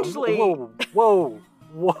 strangely... Whoa.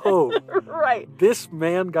 Right. This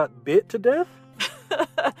man got bit to death?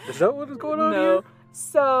 Is that what is going on here? No.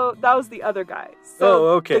 So, that was the other guy. So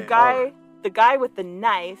okay. The guy with the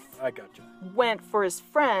knife I gotcha. went for his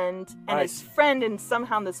friend, and his friend, and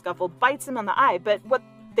somehow in the scuffle, bites him on the eye. But what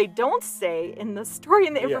they don't say in the story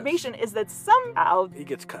and the information is that somehow he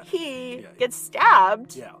gets cut. He gets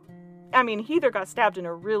stabbed. Yeah. He either got stabbed in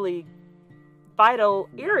a really vital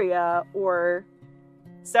area or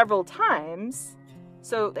several times.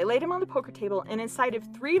 So they laid him on the poker table, and inside of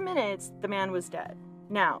 3 minutes, the man was dead.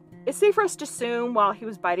 Now, it's safe for us to assume while he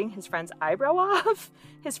was biting his friend's eyebrow off,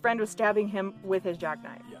 his friend was stabbing him with his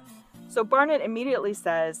jackknife. Yeah. So Barnett immediately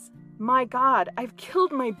says, "My God, I've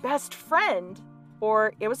killed my best friend."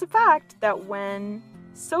 Or it was a fact that when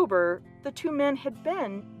sober, the two men had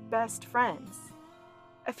been best friends.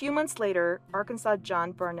 A few months later, Arkansas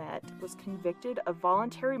John Barnett was convicted of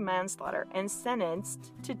voluntary manslaughter and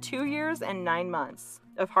sentenced to 2 years and 9 months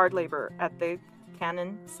of hard labor at the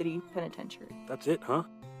Cannon City Penitentiary. That's it, huh?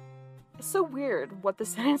 It's so weird what the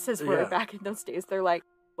sentences were Yeah. back in those days. They're like,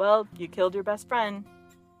 well, you killed your best friend.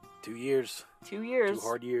 2 years. 2 years. 2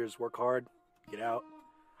 hard years. Work hard. Get out.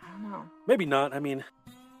 I don't know. Maybe not. I mean,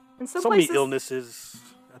 In so some places, many illnesses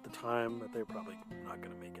at the time that they're probably not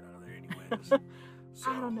going to make it out of there anyways. So,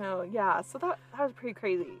 I don't know. Yeah, so that was pretty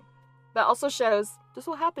crazy. That also shows just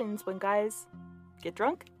what happens when guys get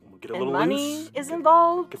drunk we'll get a and little money loose. is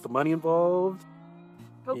involved. Get the money involved.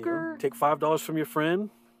 You know, Poker. take $5 from your friend.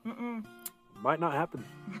 Mm-mm. Might not happen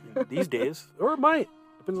these days. Or it might.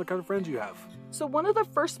 Depends on the kind of friends you have. So one of the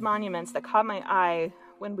first monuments that caught my eye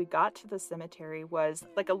when we got to the cemetery was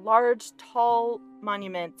like a large, tall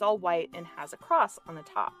monument. It's all white and has a cross on the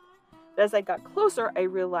top. But as I got closer, I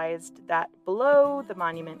realized that below the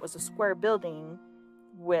monument was a square building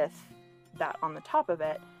with that on the top of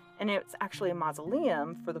it. And it's actually a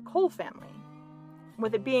mausoleum for the Cole family.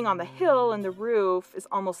 With it being on the hill and the roof is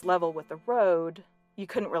almost level with the road, you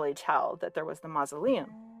couldn't really tell that there was the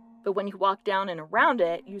mausoleum. But when you walk down and around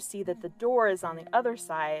it, you see that the door is on the other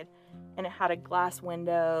side, and it had a glass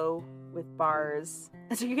window with bars.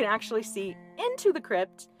 And so you can actually see into the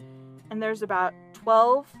crypt, and there's about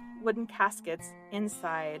 12 wooden caskets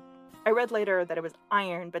inside. I read later that it was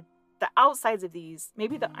iron, but the outsides of these,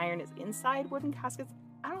 maybe the iron is inside wooden caskets.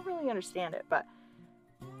 I don't really understand it, but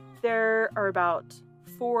there are about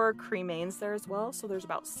 4 cremains there as well. So there's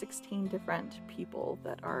about 16 different people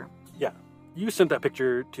that are... Yeah. You sent that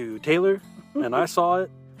picture to Taylor, and I saw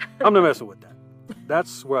it. I'm not messing with that.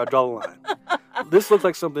 That's where I draw the line. This looks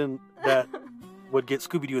like something that would get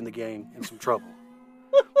Scooby-Doo and the gang in some trouble.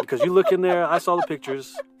 Because you look in there, I saw the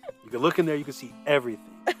pictures. You can look in there, you can see everything.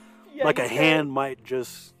 Yeah, like you a can. hand might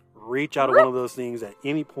just reach out of one of those things at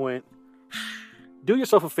any point. Do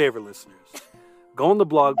yourself a favor, listeners. Go on the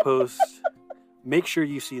blog post. Make sure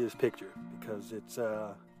you see this picture because it's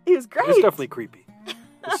It was great. it's definitely creepy.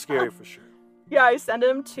 It's scary for sure. Yeah, I sent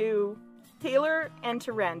them to Taylor and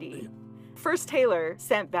to Randy. First, Taylor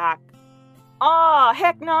sent back, "Ah,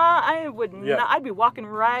 heck nah, I wouldn't. Yeah. I'd be walking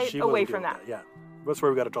right She away wasn't good from with that." Yeah, that's where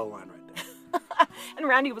we got to draw the line right there. And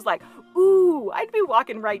Randy was like, "Ooh, I'd be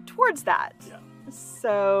walking right towards that." Yeah.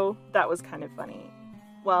 So that was kind of funny.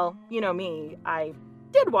 Well, you know me, I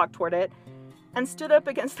did walk toward it and stood up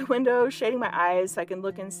against the window, shading my eyes so I can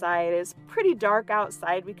look inside. It was pretty dark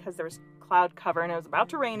outside because there was cloud cover and it was about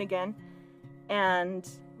to rain again. And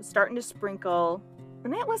it was starting to sprinkle.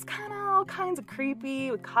 And it was kind of all kinds of creepy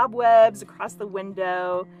with cobwebs across the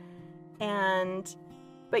window.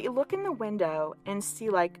 But you look in the window and see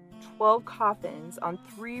like 12 coffins on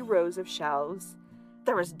 3 rows of shelves.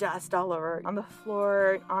 There was dust all over on the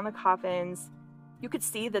floor, on the coffins. You could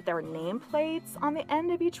see that there were nameplates on the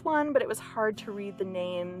end of each one, but it was hard to read the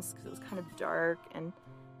names because it was kind of dark. And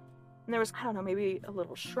there was, I don't know, maybe a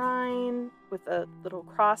little shrine with a little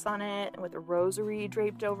cross on it and with a rosary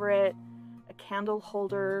draped over it, a candle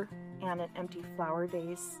holder, and an empty flower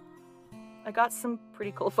vase. I got some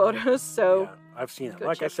pretty cool photos, so Yeah, I've seen it. go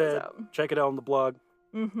Like I check those said, out. check it out on the blog.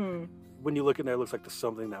 Mm-hmm. When you look in there, it looks like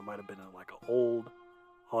something that might have been in like an old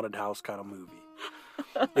haunted house kind of movie.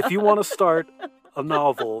 If you want to start a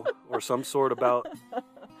novel or some sort about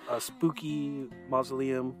a spooky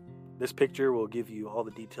mausoleum, this picture will give you all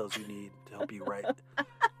the details you need to help you write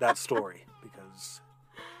that story because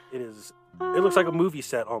it looks like a movie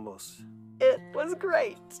set almost. It was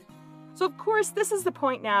great. So, of course, this is the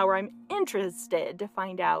point now where I'm interested to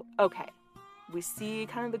find out, okay, we see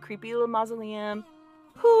kind of the creepy little mausoleum.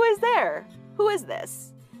 Who is there? Who is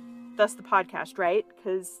this? Thus the podcast, right?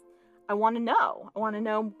 Because I want to know. I want to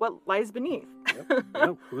know what lies beneath.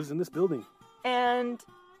 Yep. Who's in this building? And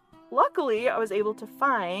luckily, I was able to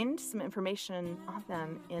find some information on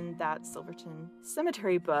them in that Silverton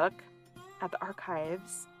Cemetery book at the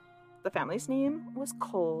archives. The family's name was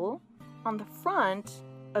Cole. On the front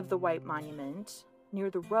of the white monument near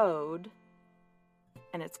the road,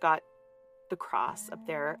 and it's got the cross up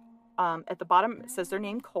there. At the bottom, it says their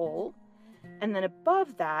name, Cole. And then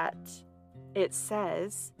above that, it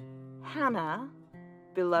says, Hannah,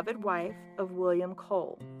 beloved wife of William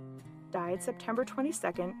Cole, died September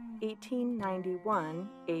 22nd, 1891,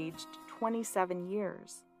 aged 27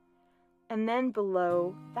 years. And then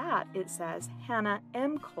below that, it says Hannah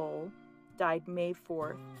M. Cole died May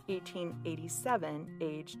 4th, 1887,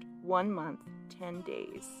 aged 1 month, 10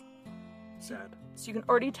 days. Sad. So you can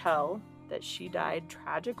already tell that she died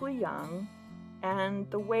tragically young, and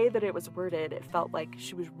the way that it was worded, it felt like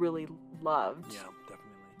she was really loved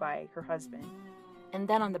by her husband. And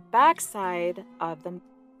then on the back side of the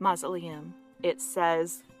mausoleum, it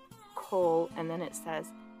says Cole, and then it says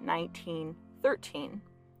 1913,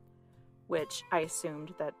 which I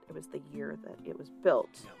assumed that it was the year that it was built.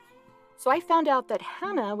 Yeah. So I found out that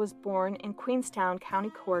Hannah was born in Queenstown, County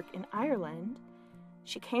Cork in Ireland.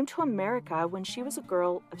 She came to America when she was a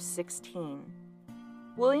girl of 16.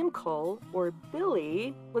 William Cole, or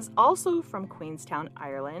Billy, was also from Queenstown,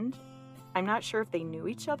 Ireland. I'm not sure if they knew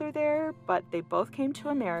each other there, but they both came to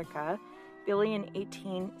America, Billy in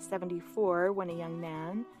 1874 when a young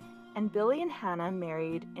man, and Billy and Hannah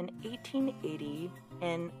married in 1880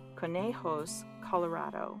 in Conejos,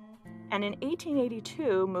 Colorado, and in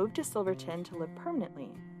 1882 moved to Silverton to live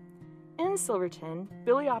permanently. In Silverton,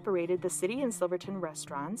 Billy operated the City and Silverton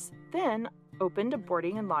restaurants, then opened a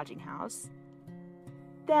boarding and lodging house.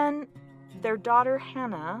 Then their daughter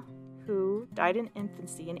Hannah, who died in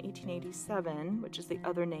infancy in 1887, which is the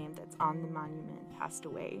other name that's on the monument, passed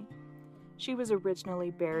away. She was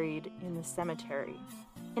originally buried in the cemetery.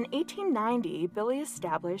 In 1890, Billy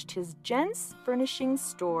established his Gents Furnishing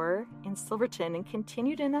store in Silverton and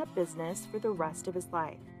continued in that business for the rest of his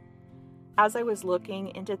life. As I was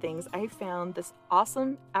looking into things, I found this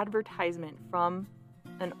awesome advertisement from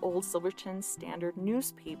an old Silverton Standard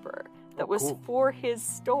newspaper that was for his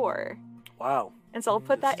store. Wow. And so I'll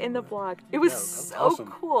put that in the blog. It was so awesome.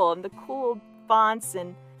 cool, and the cool fonts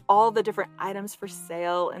and all the different items for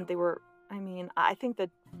sale. And they were, I think the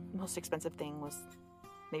most expensive thing was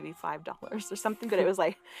maybe $5 or something, but it was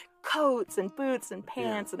like coats and boots and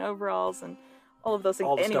pants and overalls and all of those things.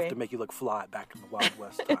 All the stuff to make you look fly back in the Wild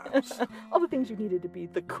West times. All the things you needed to be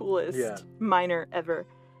the coolest miner ever.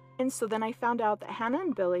 And so then I found out that Hannah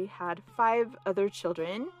and Billy had 5 other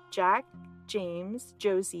children: Jack, James,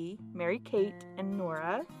 Josie, Mary Kate, and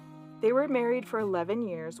Nora. They were married for 11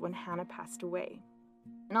 years when Hannah passed away.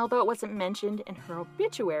 And although it wasn't mentioned in her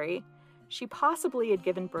obituary, she possibly had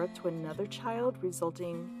given birth to another child,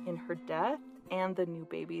 resulting in her death and the new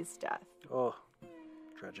baby's death. Oh,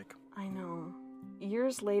 tragic. I know.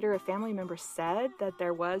 Years later, a family member said that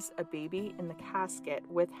there was a baby in the casket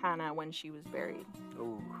with Hannah when she was buried.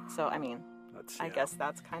 Oh. So, I guess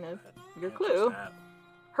that's kind of your Just clue. that.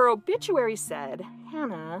 Her obituary said,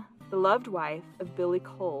 Hannah, the loved wife of Billy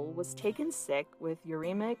Cole, was taken sick with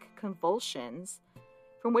uremic convulsions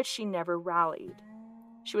from which she never rallied.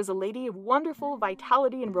 She was a lady of wonderful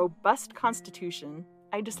vitality and robust constitution.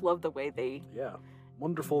 I just love the way they... Yeah.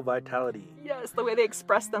 Wonderful vitality. Yes, the way they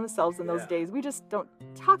express themselves in those days. We just don't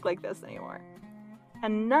talk like this anymore.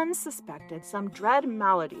 And none suspected some dread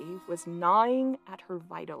malady was gnawing at her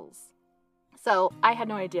vitals. So I had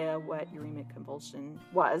no idea what uremic convulsion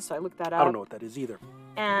was, so I looked that up. I don't know what that is either.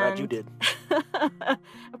 And Glad you did.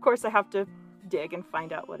 Of course, I have to dig and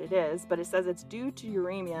find out what it is, but it says it's due to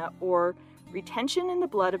uremia, or retention in the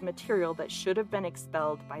blood of material that should have been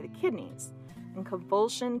expelled by the kidneys, and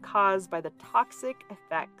convulsion caused by the toxic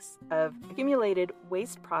effects of accumulated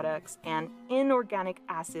waste products and inorganic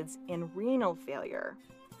acids in renal failure.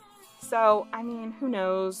 So, who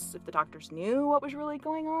knows if the doctors knew what was really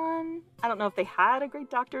going on? I don't know if they had a great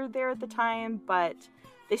doctor there at the time, but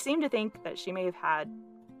they seem to think that she may have had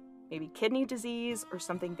maybe kidney disease or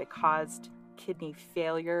something that caused kidney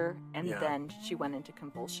failure, and then she went into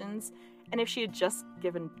convulsions. And if she had just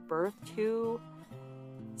given birth to...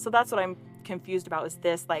 So that's what I'm confused about, is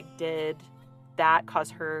this, did that cause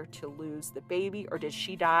her to lose the baby, or did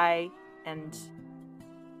she die and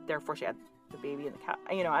therefore she had the baby in the cat?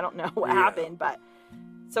 I don't know what happened, but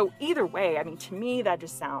so either way, to me that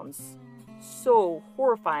just sounds so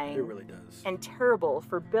horrifying. It really does. And terrible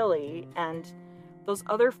for Billy and those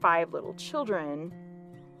other 5 little children,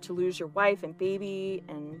 to lose your wife and baby,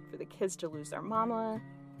 and for the kids to lose their mama.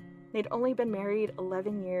 They'd only been married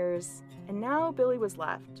 11 years, and now Billy was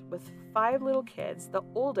left with 5 little kids. The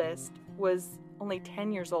oldest was only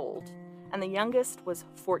 10 years old, and the youngest was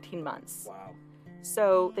 14 months. Wow.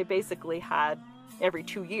 So they basically had every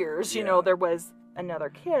 2 years, there was another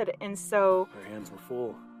kid. And so their hands were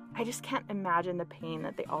full. I just can't imagine the pain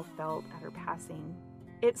that they all felt at her passing.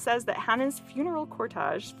 It says that Hannah's funeral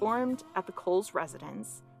cortege formed at the Coles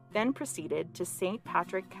residence, then proceeded to St.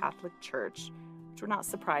 Patrick Catholic Church, which we're not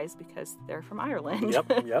surprised because they're from Ireland.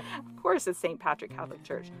 Yep. Of course it's St. Patrick Catholic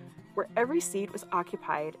Church, where every seat was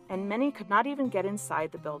occupied and many could not even get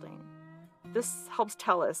inside the building. This helps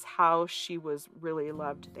tell us how she was really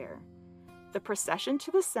loved there. The procession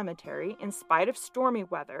to the cemetery, in spite of stormy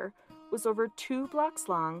weather, was over 2 blocks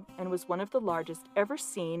long and was one of the largest ever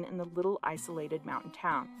seen in the little isolated mountain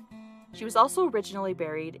town. She was also originally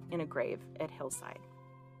buried in a grave at Hillside.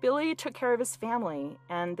 Billy took care of his family,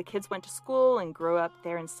 and the kids went to school and grew up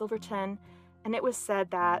there in Silverton, and it was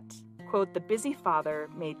said that, quote, the busy father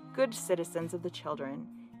made good citizens of the children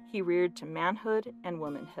he reared to manhood and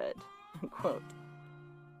womanhood, unquote.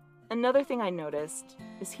 Another thing I noticed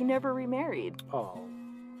is he never remarried. Oh,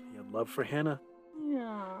 he had love for Hannah.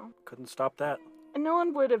 Yeah. Couldn't stop that. And no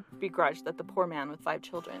one would have begrudged that the poor man with 5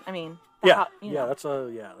 children. I mean, that's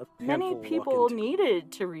a many handful to people walk into.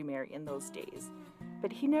 needed to remarry in those days,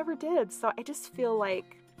 but he never did. So I just feel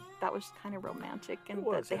like that was kind of romantic, and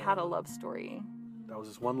that they had a love story. That was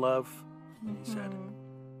his one love, and he said,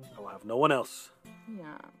 Mhm. "I will have no one else."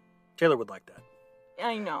 Yeah, Taylor would like that.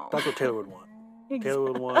 I know. That's what Taylor would want. Exactly.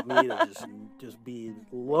 Taylor would want me to just be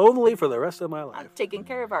lonely for the rest of my I'm life. taking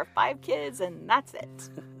care of our 5 kids, and that's it.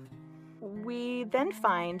 We then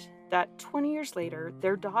find that 20 years later,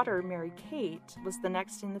 their daughter, Mary Kate, was the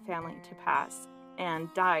next in the family to pass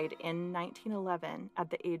and died in 1911 at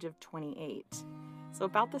the age of 28. So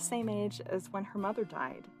about the same age as when her mother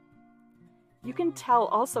died. You can tell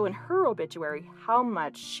also in her obituary how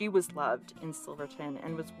much she was loved in Silverton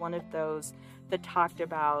and was one of those that talked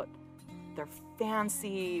about their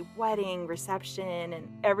fancy wedding reception and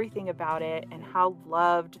everything about it, and how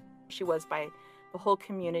loved she was by the whole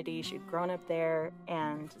community. She'd grown up there,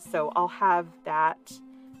 and so I'll have that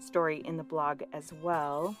story in the blog as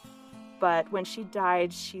well. But when she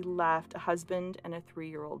died, she left a husband and a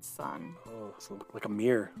 3-year-old son. Oh, it's like a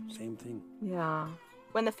mirror. Same thing. Yeah.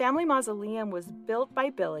 When the family mausoleum was built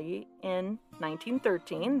by Billy in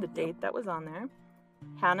 1913, the date that was on there,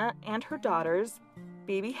 Hannah and her daughters,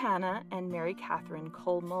 baby Hannah and Mary Catherine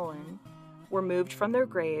Cole Mullen, were moved from their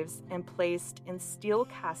graves and placed in steel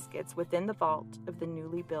caskets within the vault of the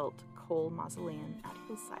newly built Cole Mausoleum at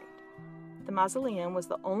Hillside. The mausoleum was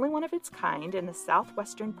the only one of its kind in the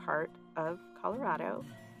southwestern part of Colorado,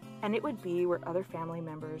 and it would be where other family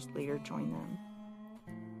members later joined them.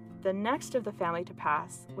 The next of the family to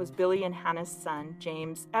pass was Billy and Hannah's son,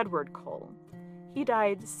 James Edward Cole. He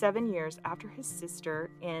died 7 years after his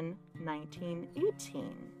sister in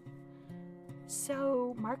 1918.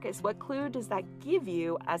 So, Marcus, what clue does that give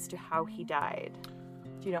you as to how he died?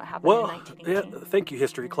 Do you know what happened in 1918? Yeah, thank you,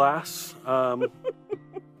 history class.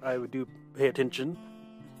 I do pay attention.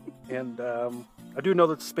 And I do know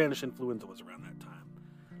that Spanish influenza was around that time.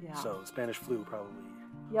 Yeah. So Spanish flu probably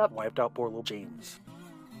Yep. wiped out poor little James.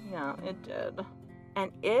 Yeah, it did.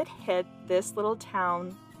 And it hit this little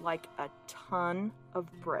town like a ton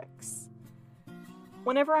of bricks.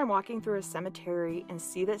 Whenever I'm walking through a cemetery and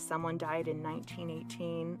see that someone died in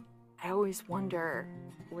 1918, I always wonder,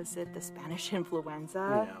 was it the Spanish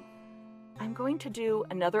influenza? Yeah. I'm going to do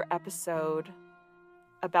another episode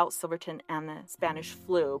about Silverton and the Spanish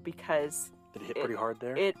flu because Did it hit pretty hard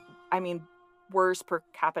there? Worse per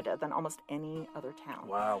capita than almost any other town.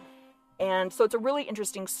 Wow. And so it's a really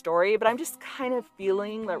interesting story, but I'm just kind of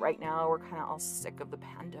feeling that right now we're kind of all sick of the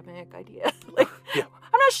pandemic idea. Yeah.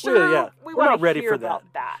 I'm not sure We're want not to ready hear for about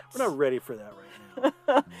that. that. We're not ready for that right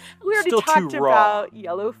now. We already Still talked too raw. about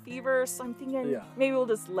yellow fever, so I'm thinking maybe we'll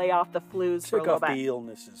just lay off the flus for a Take little off bit. the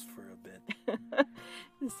illnesses for a bit.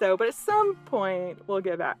 But at some point, we'll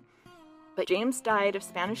get back. But James died of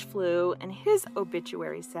Spanish flu, and his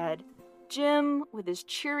obituary said, Jim, with his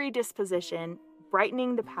cheery disposition,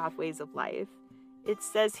 brightening the pathways of life. It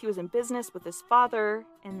says he was in business with his father,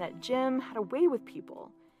 and that Jim had a way with people.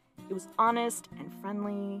 He was honest and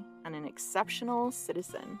friendly, and an exceptional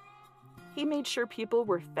citizen. He made sure people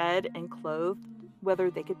were fed and clothed, whether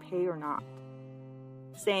they could pay or not,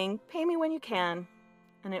 saying, "Pay me when you can."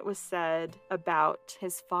 And it was said about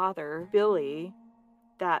his father, Billy,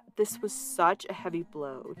 that this was such a heavy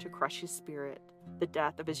blow to crush his spirit, the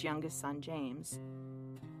death of his youngest son, James.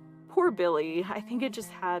 Poor Billy, I think it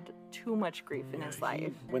just had too much grief in his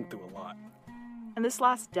life. He went through a lot. And this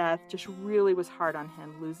last death just really was hard on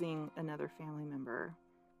him, losing another family member.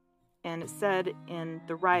 And it said in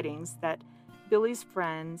the writings that Billy's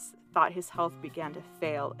friends thought his health began to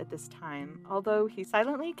fail at this time, although he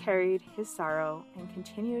silently carried his sorrow and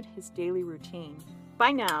continued his daily routine.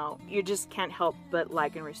 By now, you just can't help but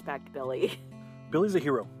like and respect Billy. Billy's a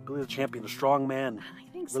hero. Billy's a champion, a strong man. I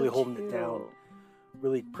think so, Really holding too. it down.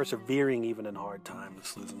 Really persevering even in hard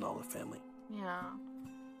times, losing all the family. Yeah.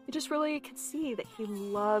 You just really could see that he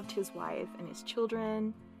loved his wife and his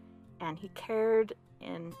children, and he cared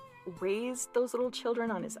and raised those little children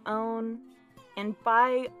on his own. And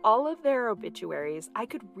by all of their obituaries, I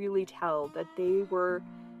could really tell that they were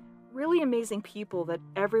really amazing people that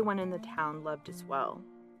everyone in the town loved as well.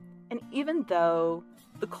 And even though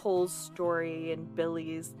the Coles story and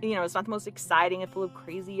Billy's, it's not the most exciting and full of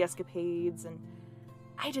crazy escapades, and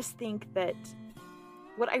I just think that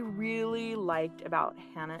what I really liked about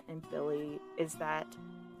Hannah and Billy is that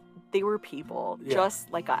they were people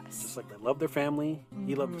just like us. Just like they loved their family.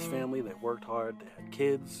 He loved his family. They worked hard. They had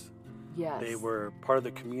kids. Yes. They were part of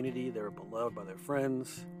the community. They were beloved by their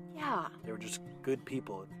friends. Yeah. They were just good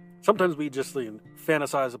people. Sometimes we just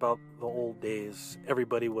fantasize about the old days.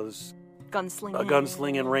 Everybody was Gunslinging. a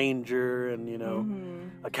gunslinging ranger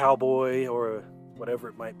and, a cowboy or whatever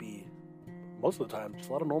it might be. Most of the time, just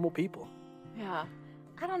a lot of normal people. Yeah.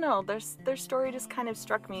 I don't know. Their story just kind of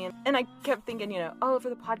struck me. And I kept thinking, for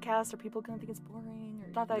the podcast, are people going to think it's boring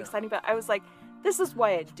or not that exciting? But I was like, this is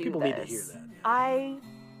why I do people this. People need to hear that. Yeah. I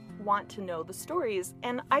want to know the stories.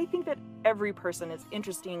 And I think that every person is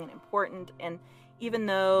interesting and important. And even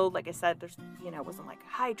though, like I said, there's, wasn't like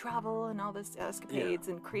high travel and all this escapades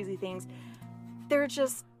and crazy things, they're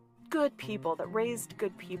just good people that raised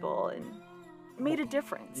good people and made a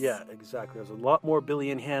difference. Yeah, exactly. There's a lot more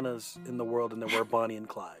Billy and Hannahs in the world than there were Bonnie and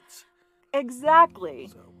Clydes.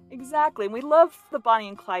 Exactly. Exactly. And we love the Bonnie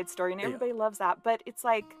and Clyde story, and everybody loves that. But it's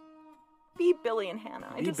like, be Billy and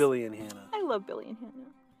Hannah. Billy and Hannah. I love Billy and Hannah.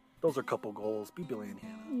 Those are couple goals. Be Billy and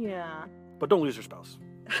Hannah. Yeah. But don't lose your spouse.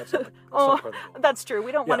 That's not part of the goal. That's true.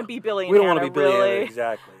 We don't want to be Billy and Hannah. We don't want to be Billy and Hannah.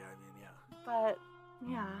 Exactly. But,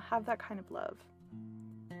 have that kind of love.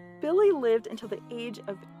 Billy lived until the age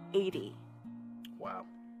of 80. Wow.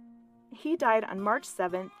 He died on March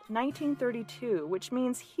 7th, 1932, which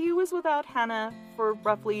means he was without Hannah for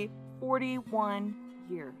roughly 41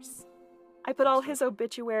 years. I put all his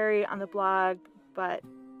obituary on the blog, but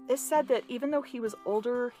it said that even though he was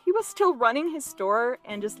older, he was still running his store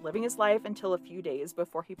and just living his life until a few days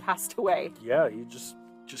before he passed away. Yeah, he just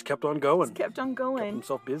kept on going. Kept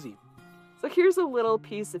himself busy. So here's a little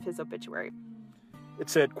piece of his obituary. It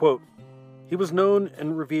said, quote, "He was known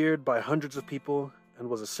and revered by hundreds of people and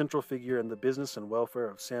was a central figure in the business and welfare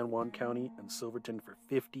of San Juan County and Silverton for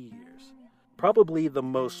 50 years. Probably the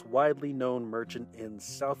most widely known merchant in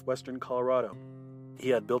southwestern Colorado. He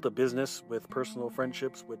had built a business with personal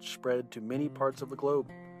friendships which spread to many parts of the globe.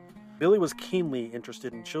 Billy was keenly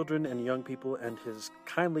interested in children and young people, and his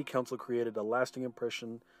kindly counsel created a lasting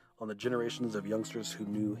impression on the generations of youngsters who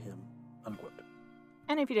knew him." Unquote.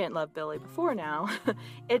 And if you didn't love Billy before now,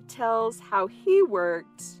 it tells how he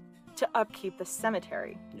worked to upkeep the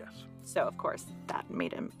cemetery. Yes. So, of course, that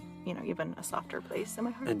made him, even a softer place in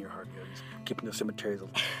my heart. In your heart, yeah. He's keeping the cemeteries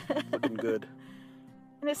looking good.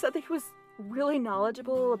 And it said that he was really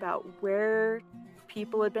knowledgeable about where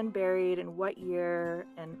people had been buried and what year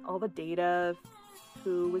and all the data of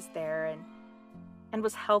who was there and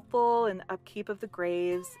was helpful in the upkeep of the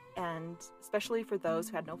graves, and especially for those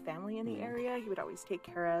who had no family in the area, he would always take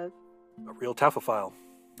care of. A real taphophile.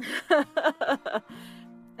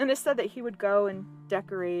 And it said that he would go and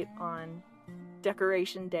decorate on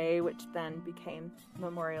Decoration Day, which then became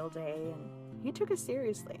Memorial Day, and he took it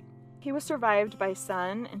seriously. He was survived by a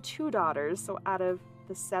son and 2 daughters, so out of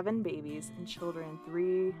the 7 babies and children,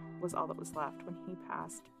 3 was all that was left when he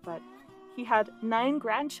passed. But he had 9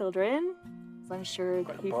 grandchildren, so I'm sure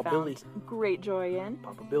that he found Billy. Great joy in.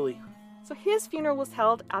 Papa Billy. So his funeral was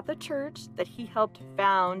held at the church that he helped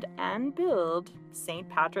found and build, St.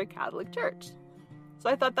 Patrick Catholic Church. So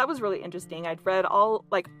I thought that was really interesting. I'd read all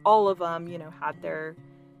of them, had their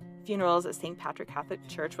funerals at St. Patrick Catholic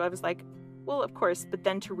Church. But I was like, well, of course. But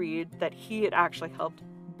then to read that he had actually helped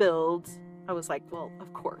build, I was like, well,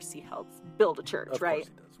 of course he helps build a church, of right? Course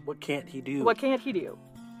he does. What can't he do? What can't he do?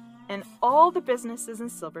 And all the businesses in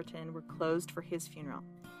Silverton were closed for his funeral.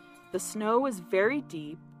 The snow was very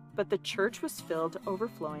deep, but the church was filled to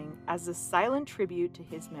overflowing as a silent tribute to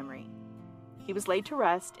his memory. He was laid to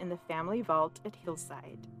rest in the family vault at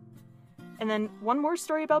Hillside. And then one more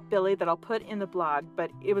story about Billy that I'll put in the blog,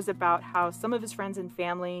 but it was about how some of his friends and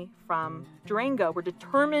family from Durango were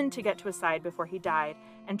determined to get to his side before he died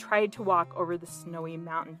and tried to walk over the snowy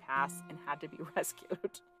mountain pass and had to be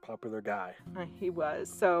rescued. Popular guy. He was.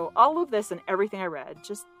 So all of this and everything I read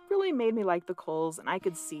just really made me like the Coles, and I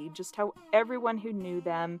could see just how everyone who knew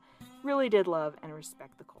them really did love and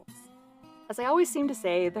respect the Coles. As I always seem to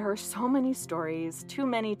say, there are so many stories, too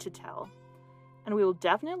many to tell. And we will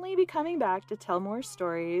definitely be coming back to tell more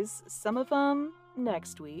stories, some of them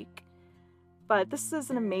next week. But this is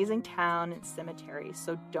an amazing town and cemetery,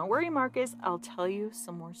 so don't worry, Marcus, I'll tell you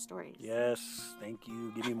some more stories. Yes, thank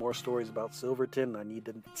you. Give me more stories about Silverton. I need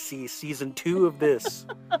to see season 2 of this.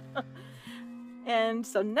 And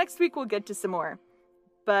so next week we'll get to some more.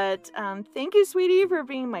 But thank you, sweetie, for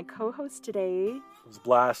being my co-host today. It was a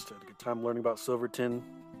blast. I had a good time learning about Silverton.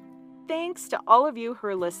 Thanks to all of you who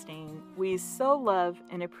are listening. We so love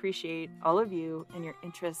and appreciate all of you and your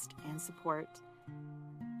interest and support.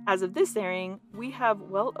 As of this airing, we have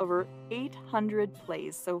well over 800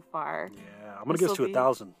 plays so far. Yeah, I'm going to get us to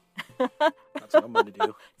 1,000. That's what I'm going to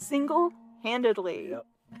do. Single-handedly. Yep.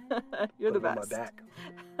 You're the Put it best. on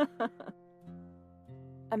my back.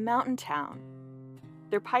 A mountain town.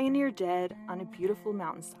 Their pioneer dead on a beautiful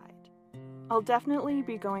mountainside. I'll definitely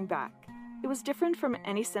be going back. It was different from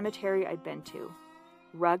any cemetery I'd been to.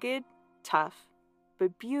 Rugged, tough,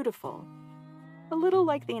 but beautiful. A little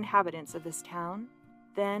like the inhabitants of this town,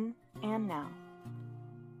 then and now.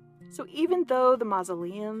 So even though the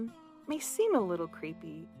mausoleum may seem a little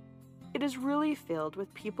creepy, it is really filled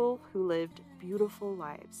with people who lived beautiful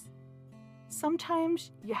lives.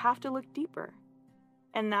 Sometimes you have to look deeper.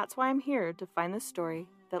 And that's why I'm here to find the story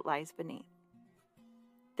that lies beneath.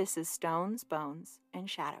 This is Stones, Bones, and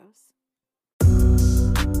Shadows.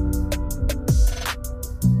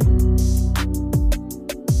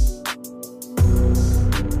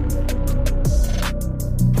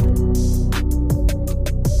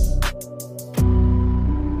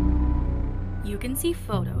 You can see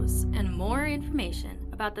photos and more information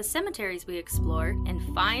about the cemeteries we explore and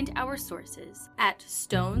find our sources at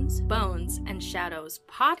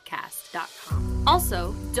stonesbonesandsshadowspodcast.com.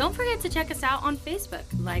 Also, don't forget to check us out on Facebook,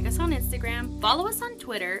 like us on Instagram, follow us on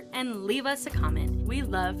Twitter, and leave us a comment. We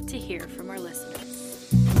love to hear from our listeners.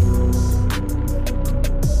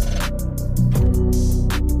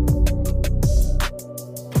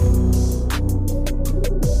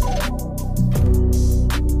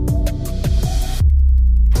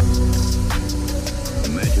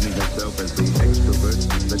 As the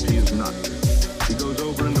extrovert that she is not. She goes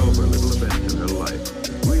over and over little events in her life,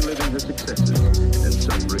 reliving her successes,